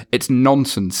goes, it's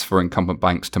nonsense for incumbent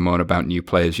banks to moan about new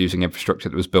players using infrastructure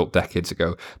that was built decades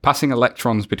ago. Passing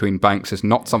electrons between banks is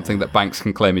not something that banks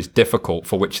can claim is difficult,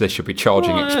 for which they should be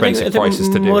charging expensive prices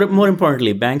to do. More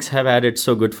importantly, banks have had it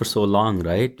so good for so long,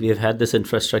 right? We have had this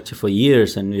infrastructure for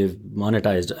years and we've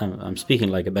monetized. I'm speaking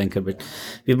like a banker, but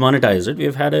we've monetized it.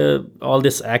 We've had all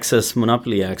this access,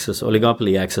 monopoly access,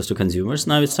 oligopoly access to consumers.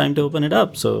 Now it's time to open it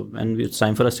up. And it's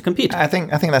time for us to compete. I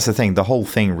think that's the thing. The whole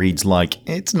thing reads like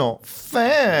it's not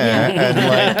fair.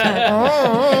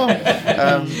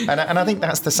 And and I think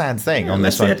that's the sad thing on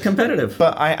this one. Let's get competitive.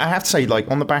 But I have to say,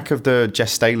 like on the back of the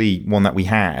Jess Staley one that we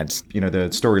had, the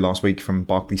story last week from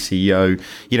Barclays CEO,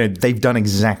 they've done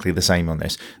exactly the same on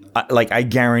this. I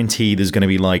guarantee there's going to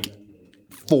be like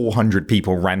 400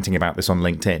 people ranting about this on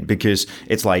LinkedIn because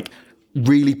it's like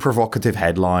really provocative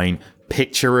headline,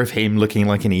 picture of him looking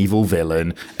like an evil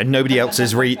villain, and nobody else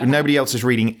is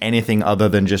reading anything other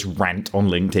than just rant on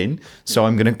LinkedIn. So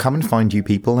I'm going to come and find you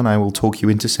people, and I will talk you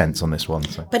into sense on this one.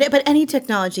 So. But any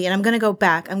technology, and I'm going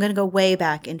to go way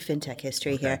back in fintech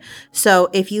history here. So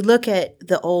if you look at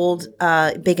the old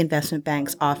big investment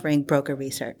banks offering broker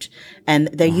research, and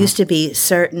there used to be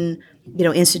certain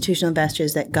institutional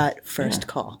investors that got first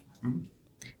call.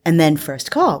 And then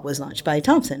First Call was launched by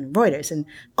Thomson Reuters, and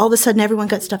all of a sudden everyone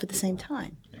got stuff at the same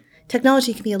time.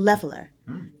 Technology can be a leveler.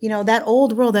 That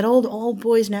old world, that old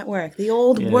boys network, the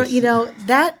old world,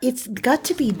 that it's got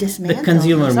to be dismantled. The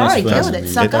consumer must win.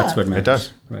 That's what matters. It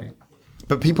does. Right.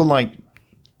 But people like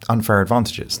unfair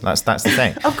advantages. That's the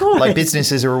thing. Of course. Like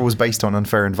businesses are always based on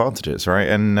unfair advantages, right?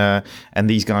 And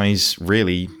these guys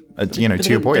really... to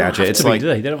your point, Ajit, it's like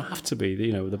they don't have to be.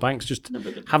 The banks just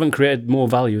haven't created more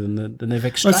value than they've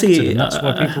extracted, and that's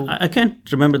why people. I can't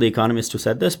remember the economist who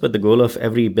said this, but the goal of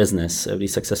every business, every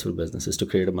successful business, is to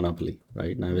create a monopoly.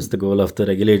 Right now, it's the goal of the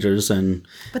regulators and.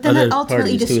 But then that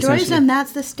ultimately destroys them.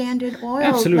 That's the Standard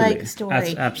Oil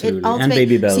story. Absolutely, and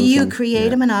Baby Bells. So you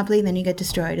create a monopoly, and then you get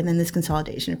destroyed, and then there's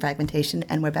consolidation and fragmentation,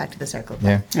 and we're back to the circle.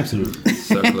 Yeah, absolutely.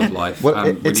 Circle of life. We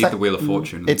need the Wheel of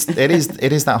Fortune. It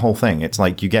is that whole thing. It's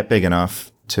like you get big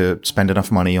enough to spend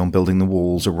enough money on building the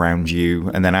walls around you,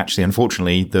 and then actually,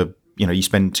 unfortunately, you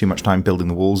spend too much time building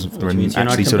the walls, which means you're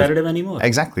not competitive anymore.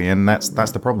 Exactly, and that's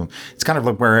the problem. It's kind of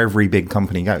like where every big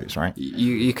company goes, right?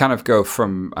 You kind of go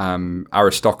from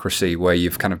aristocracy, where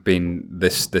you've kind of been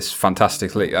this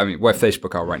fantastically. I mean, where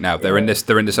Facebook are right now, they're in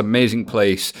this amazing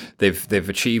place. They've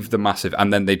achieved the massive,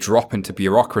 and then they drop into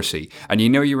bureaucracy. And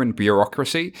you're in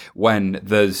bureaucracy when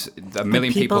there's a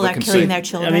million people that can killing say their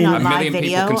children on live video. A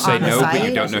million people can say no, but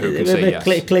you don't know who can say yes.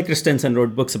 Clay Christensen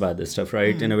wrote books about this stuff,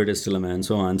 right? Innovator is still a man, and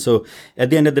so on. So at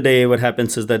the end of the day, what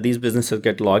happens is that these businesses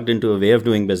get logged into a way of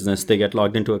doing business. They get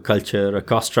logged into a culture, a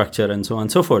cost structure, and so on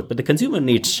and so forth. But the consumer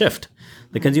needs shift.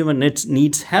 The consumer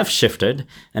needs have shifted,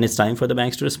 and it's time for the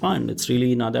banks to respond. It's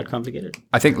really not that complicated.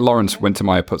 I think Lawrence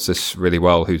Wintermeyer puts this really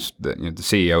well, who's the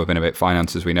CEO of Innovate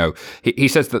Finance, as we know. He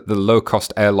says that the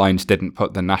low-cost airlines didn't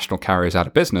put the national carriers out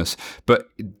of business, but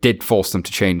did force them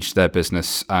to change their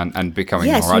business and becoming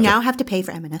more agile. Yes, you now have to pay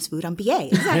for M&S food on BA.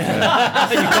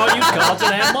 Exactly. You can't use cards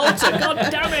in Air Malta.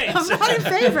 God damn it! I'm not in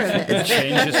favour of it.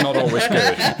 Change is not always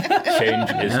good. Change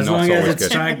is as not long always as it's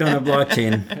good. tracked on a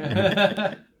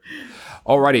blockchain.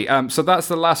 Alrighty, so that's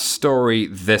the last story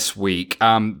this week.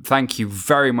 Thank you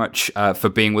very much for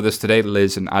being with us today,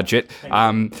 Liz and Ajit.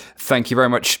 Thank you very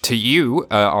much to you,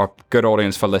 our good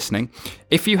audience, for listening.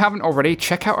 If you haven't already,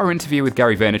 check out our interview with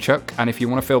Gary Vaynerchuk, and if you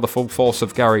want to feel the full force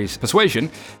of Gary's persuasion,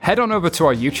 head on over to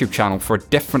our YouTube channel for a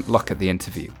different look at the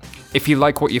interview. If you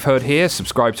like what you've heard here,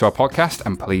 subscribe to our podcast,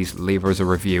 and please leave us a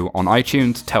review on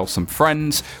iTunes. Tell some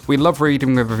friends. We love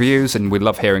reading the reviews, and we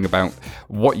love hearing about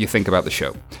what you think about the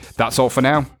show. That's all for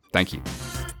now. Thank you.